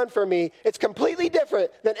he's done for me, it's completely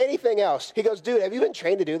different than anything else. He goes, dude, have you been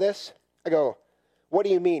trained to do this? I go, what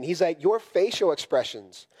do you mean? He's like, your facial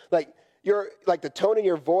expressions, the tone in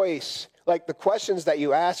your voice, the questions that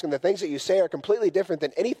you ask and the things that you say are completely different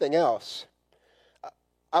than anything else.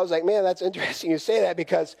 I was like, man, that's interesting you say that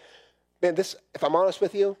because, man, this, if I'm honest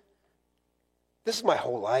with you, this is my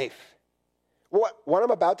whole life. What I'm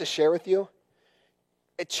about to share with you,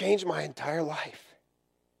 it changed my entire life.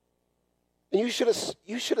 And you should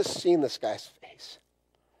have seen this guy's face.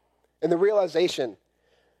 And the realization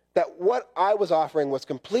that what I was offering was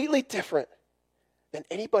completely different than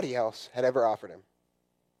anybody else had ever offered him.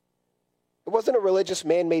 It wasn't a religious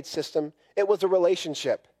man-made system. It was a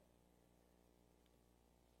relationship.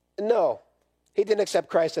 No, he didn't accept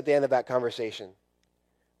Christ at the end of that conversation.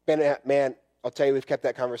 Man, I'll tell you, we've kept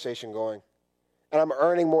that conversation going. And I'm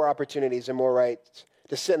earning more opportunities and more rights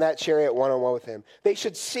to sit in that chariot one-on-one with him. They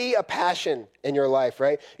should see a passion in your life,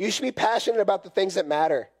 right? You should be passionate about the things that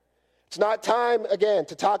matter. It's not time, again,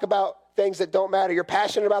 to talk about things that don't matter. You're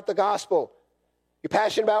passionate about the gospel. You're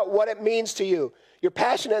passionate about what it means to you. You're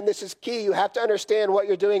passionate, and this is key. You have to understand what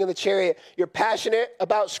you're doing in the chariot. You're passionate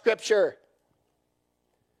about Scripture.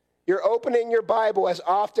 You're opening your Bible as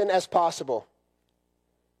often as possible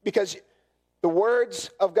because the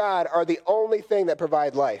words of God are the only thing that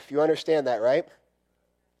provide life. You understand that, right?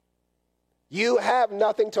 You have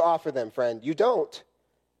nothing to offer them, friend. You don't.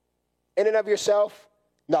 In and of yourself,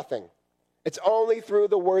 nothing. It's only through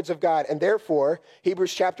the words of God. And therefore,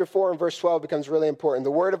 Hebrews chapter 4 and verse 12 becomes really important.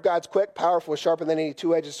 The word of God's quick, powerful, sharper than any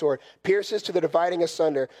two-edged sword, pierces to the dividing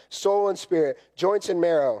asunder, soul and spirit, joints and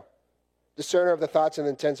marrow, discerner of the thoughts and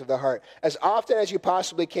intents of the heart. As often as you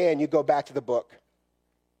possibly can, you go back to the book.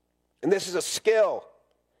 And this is a skill.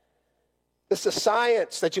 This is a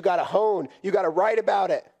science that you got to hone. You got to write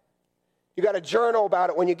about it. You got to journal about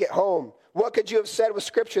it when you get home. What could you have said with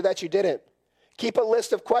Scripture that you didn't? Keep a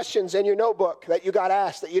list of questions in your notebook that you got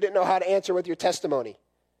asked that you didn't know how to answer with your testimony.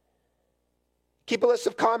 Keep a list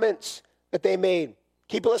of comments that they made.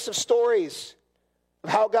 Keep a list of stories of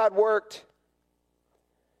how God worked.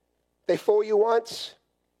 They fool you once.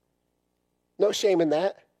 No shame in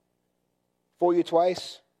that. Fool you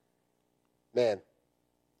twice. Man,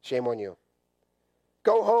 shame on you.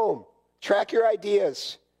 Go home. Track your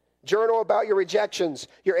ideas. Journal about your rejections,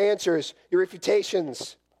 your answers, your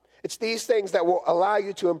refutations. It's these things that will allow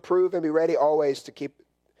you to improve and be ready always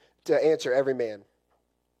to answer every man.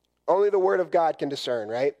 Only the Word of God can discern,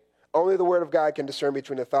 right? Only the Word of God can discern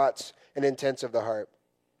between the thoughts and intents of the heart.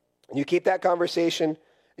 And you keep that conversation,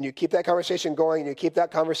 and you keep that conversation going, and you keep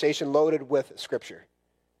that conversation loaded with Scripture.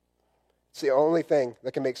 It's the only thing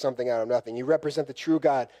that can make something out of nothing. You represent the true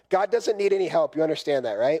God. God doesn't need any help. You understand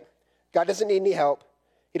that, right? God doesn't need any help.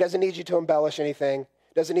 He doesn't need you to embellish anything.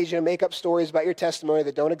 He doesn't need you to make up stories about your testimony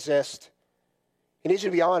that don't exist. He needs you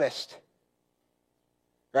to be honest,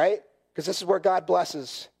 right? Because this is where God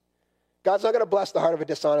blesses. God's not going to bless the heart of a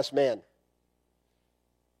dishonest man.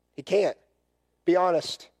 He can't. Be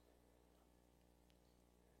honest.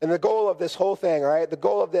 And the goal of this whole thing, all right, the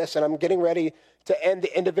goal of this, and I'm getting ready to end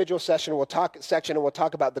the individual section, we'll talk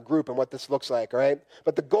about the group and what this looks like, all right?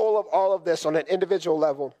 But the goal of all of this on an individual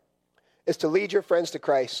level is to lead your friends to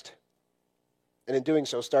Christ, and in doing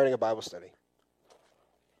so, starting a Bible study.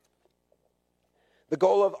 The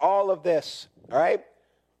goal of all of this, all right?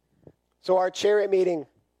 So our chariot meeting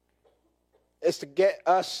is to get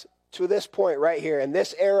us to this point right here, and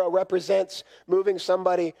this arrow represents moving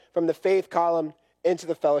somebody from the faith column into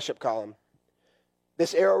the fellowship column.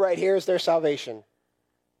 This arrow right here is their salvation.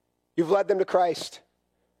 You've led them to Christ.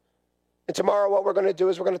 And tomorrow what we're going to do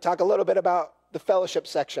is we're going to talk a little bit about the fellowship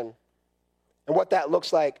section and what that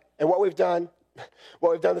looks like and what we've done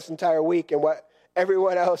this entire week and what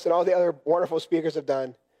everyone else and all the other wonderful speakers have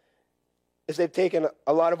done is they've taken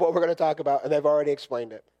a lot of what we're going to talk about and they've already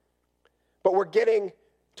explained it. But we're getting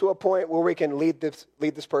to a point where we can lead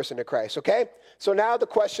this person to Christ, okay? So now the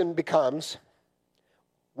question becomes,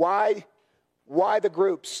 why the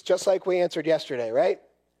groups, just like we answered yesterday, right?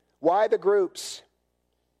 Why the groups?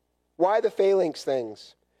 Why the phalanx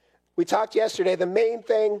things? We talked yesterday, the main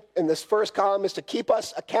thing in this first column is to keep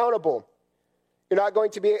us accountable. You're not going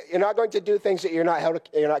to do things that you're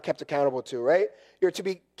not kept accountable to, right? You're to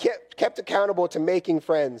be kept accountable to making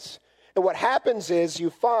friends. And what happens is you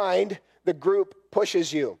find the group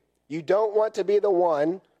pushes you. You don't want to be the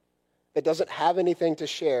one that doesn't have anything to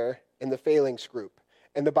share in the phalanx group,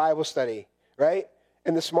 in the Bible study, right?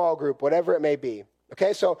 In the small group, whatever it may be.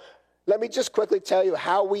 Okay, so let me just quickly tell you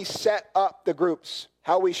how we set up the groups,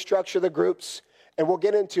 how we structure the groups, and we'll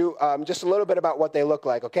get into just a little bit about what they look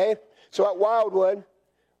like, okay? So at Wildwood,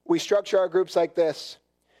 we structure our groups like this.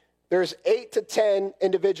 There's 8 to 10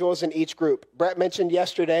 individuals in each group. Brett mentioned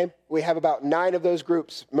yesterday, we have about 9 of those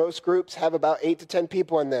groups. Most groups have about 8 to 10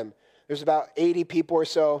 people in them. There's about 80 people or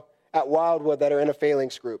so at Wildwood that are in a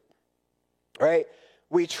phalanx group, right?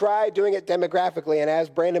 We tried doing it demographically, and as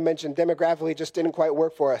Brandon mentioned, demographically just didn't quite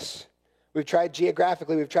work for us. We've tried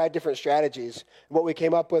geographically, we've tried different strategies. And what we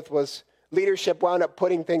came up with was leadership wound up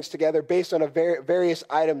putting things together based on various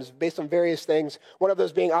items, based on various things, one of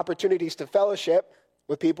those being opportunities to fellowship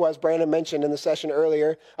with people, as Brandon mentioned in the session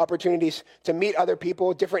earlier, opportunities to meet other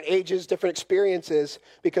people, different ages, different experiences,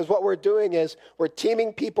 because what we're doing is we're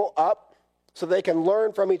teaming people up so they can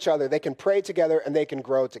learn from each other, they can pray together, and they can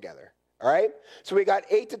grow together, all right? So we got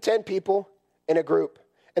 8 to 10 people in a group,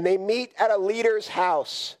 and they meet at a leader's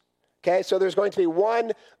house, okay? So there's going to be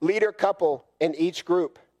one leader couple in each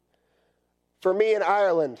group. For me in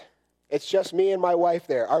Ireland, it's just me and my wife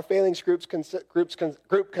there. Our phalanx group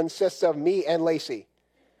consists of me and Lacey.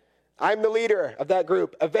 I'm the leader of that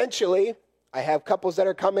group. Eventually, I have couples that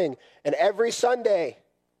are coming, and every Sunday,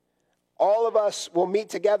 all of us will meet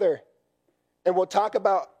together, and we'll talk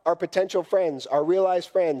about our potential friends, our realized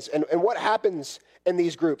friends, and what happens in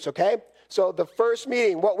these groups, okay? So the first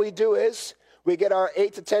meeting, what we do is we get our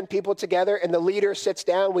 8 to 10 people together, and the leader sits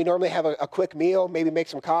down. We normally have a quick meal, maybe make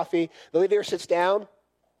some coffee. The leader sits down,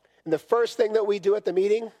 and the first thing that we do at the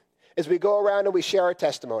meeting is we go around and we share our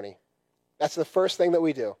testimony. That's the first thing that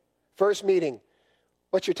we do. First meeting,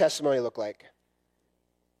 what's your testimony look like?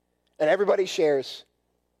 And everybody shares,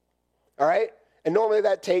 all right? And normally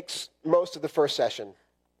that takes most of the first session.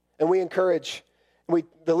 And we encourage,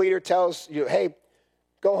 the leader tells you, hey,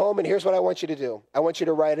 Go home, and here's what I want you to do. I want you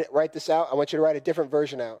to write this out. I want you to write a different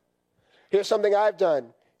version out. Here's something I've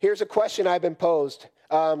done. Here's a question I've been posed.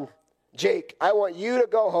 Jake, I want you to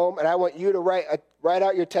go home, and I want you to write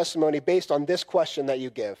out your testimony based on this question that you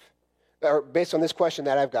give, or based on this question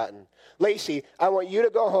that I've gotten. Lacey, I want you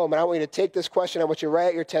to go home, and I want you to take this question. I want you to write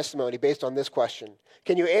out your testimony based on this question.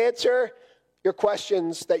 Can you answer your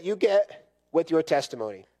questions that you get with your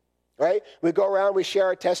testimony? Right? We go around, we share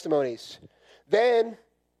our testimonies. Then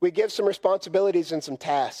we give some responsibilities and some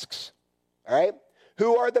tasks. All right?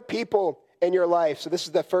 Who are the people in your life? So this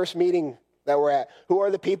is the first meeting that we're at. Who are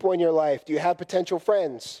the people in your life? Do you have potential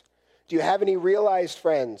friends? Do you have any realized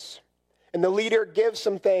friends? And the leader gives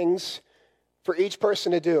some things for each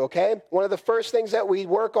person to do, okay? One of the first things that we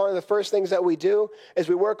work on, the first things that we do, is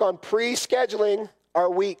we work on pre-scheduling our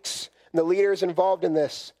weeks. And the leader is involved in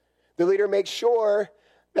this. The leader makes sure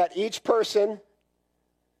that each person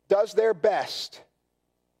does their best.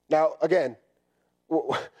 Now, again,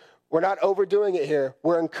 we're not overdoing it here.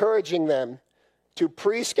 We're encouraging them to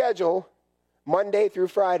pre-schedule Monday through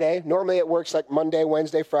Friday. Normally it works like Monday,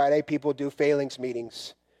 Wednesday, Friday. People do failings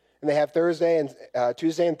meetings. And they have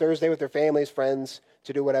Tuesday and Thursday with their families, friends,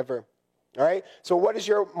 to do whatever. All right? So what is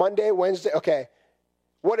your Monday, Wednesday? Okay.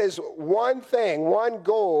 What is one thing, one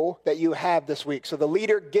goal that you have this week? So the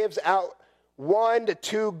leader gives out 1 to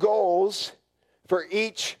 2 goals for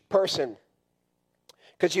each person.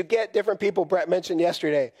 Because you get different people. Brett mentioned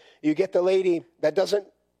yesterday. You get the lady that doesn't,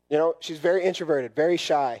 she's very introverted, very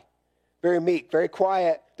shy, very meek, very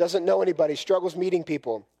quiet, doesn't know anybody, struggles meeting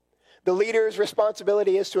people. The leader's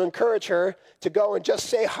responsibility is to encourage her to go and just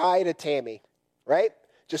say hi to Tammy, right?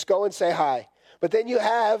 Just go and say hi. But then you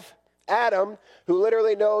have Adam, who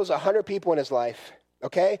literally knows 100 people in his life,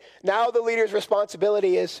 okay? Now the leader's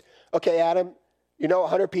responsibility is, okay, Adam,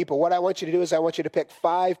 100 people. What I want you to do is I want you to pick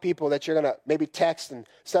 5 people that you're going to maybe text and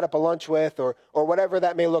set up a lunch with or whatever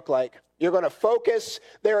that may look like. You're going to focus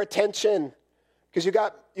their attention because you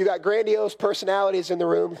got grandiose personalities in the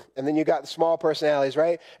room, and then you got the small personalities,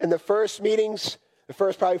 right? And the first meetings, the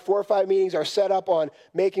first probably 4 or 5 meetings are set up on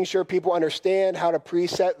making sure people understand how to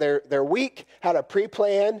preset their week, how to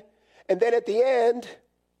pre-plan. And then at the end,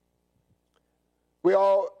 we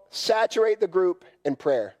all saturate the group in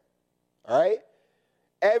prayer, all right?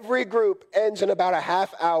 Every group ends in about a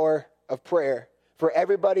half hour of prayer for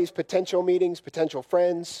everybody's potential meetings, potential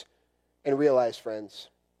friends, and realized friends.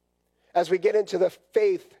 As we get into the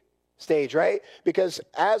faith stage, right? Because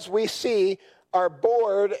as we see, our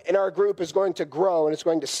board and our group is going to grow and it's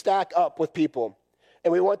going to stack up with people.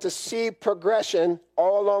 And we want to see progression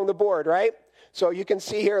all along the board, right? So you can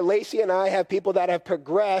see here, Lacey and I have people that have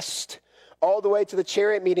progressed all the way to the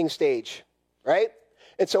chariot meeting stage, right?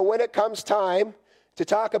 And so when it comes time to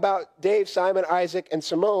talk about Dave, Simon, Isaac, and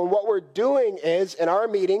Simone, what we're doing is, in our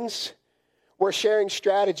meetings, we're sharing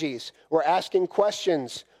strategies. We're asking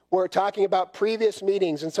questions. We're talking about previous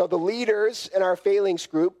meetings. And so the leaders in our failings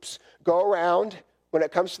groups go around when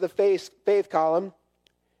it comes to the faith column.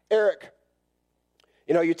 Eric,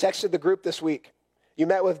 you texted the group this week. You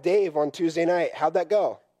met with Dave on Tuesday night. How'd that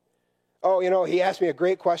go? Oh, he asked me a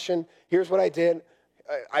great question. Here's what I did.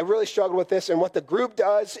 I really struggled with this. And what the group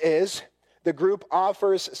does is, the group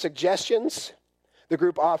offers suggestions. The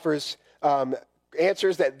group offers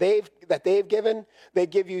answers that they've given. They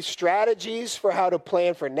give you strategies for how to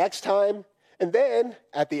plan for next time. And then,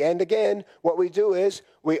 at the end again, what we do is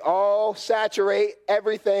we all saturate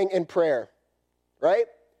everything in prayer, right?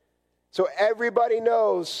 So everybody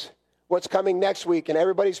knows what's coming next week, and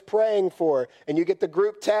everybody's praying for. And you get the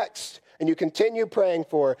group text, and you continue praying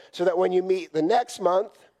for, so that when you meet the next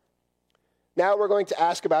month, now we're going to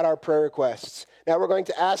ask about our prayer requests. Now we're going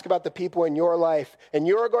to ask about the people in your life. And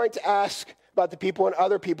you're going to ask about the people in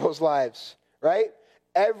other people's lives, right?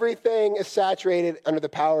 Everything is saturated under the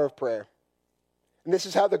power of prayer. And this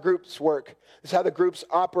is how the groups work. This is how the groups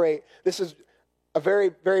operate. This is a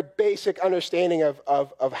very, very basic understanding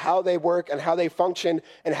of how they work and how they function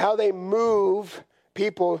and how they move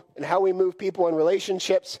people and how we move people in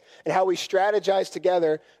relationships and how we strategize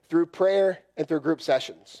together through prayer and through group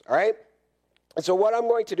sessions, all right? And so what I'm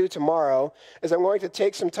going to do tomorrow is I'm going to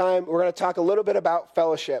take some time. We're going to talk a little bit about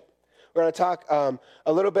fellowship. We're going to talk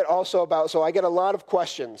a little bit also about, so I get a lot of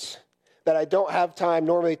questions that I don't have time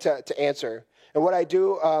normally to answer. And what I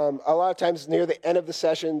do a lot of times near the end of the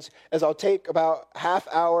sessions is I'll take about half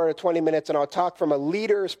hour to 20 minutes and I'll talk from a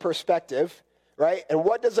leader's perspective, right? And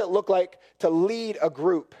what does it look like to lead a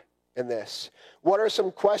group in this? What are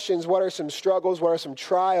some questions? What are some struggles? What are some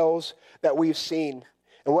trials that we've seen?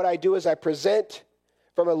 And what I do is I present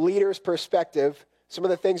from a leader's perspective some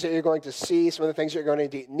of the things that you're going to see, some of the things you're going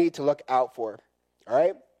to need to look out for. All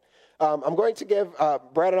right? I'm going to give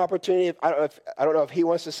Brad an opportunity. I don't know if he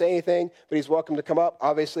wants to say anything, but he's welcome to come up,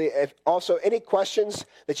 obviously. If also, any questions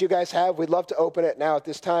that you guys have, we'd love to open it now at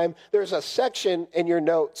this time. There's a section in your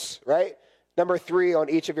notes, right? Number 3 on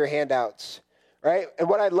each of your handouts, right? And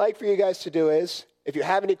what I'd like for you guys to do is, if you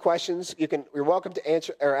have any questions, you're welcome to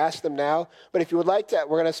answer or ask them now. But if you would like to,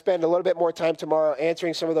 we're going to spend a little bit more time tomorrow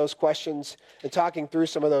answering some of those questions and talking through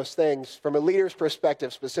some of those things from a leader's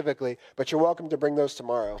perspective specifically. But you're welcome to bring those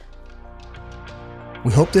tomorrow.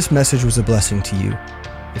 We hope this message was a blessing to you.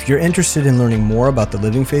 If you're interested in learning more about the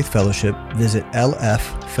Living Faith Fellowship, visit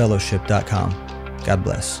lffellowship.com. God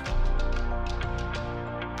bless.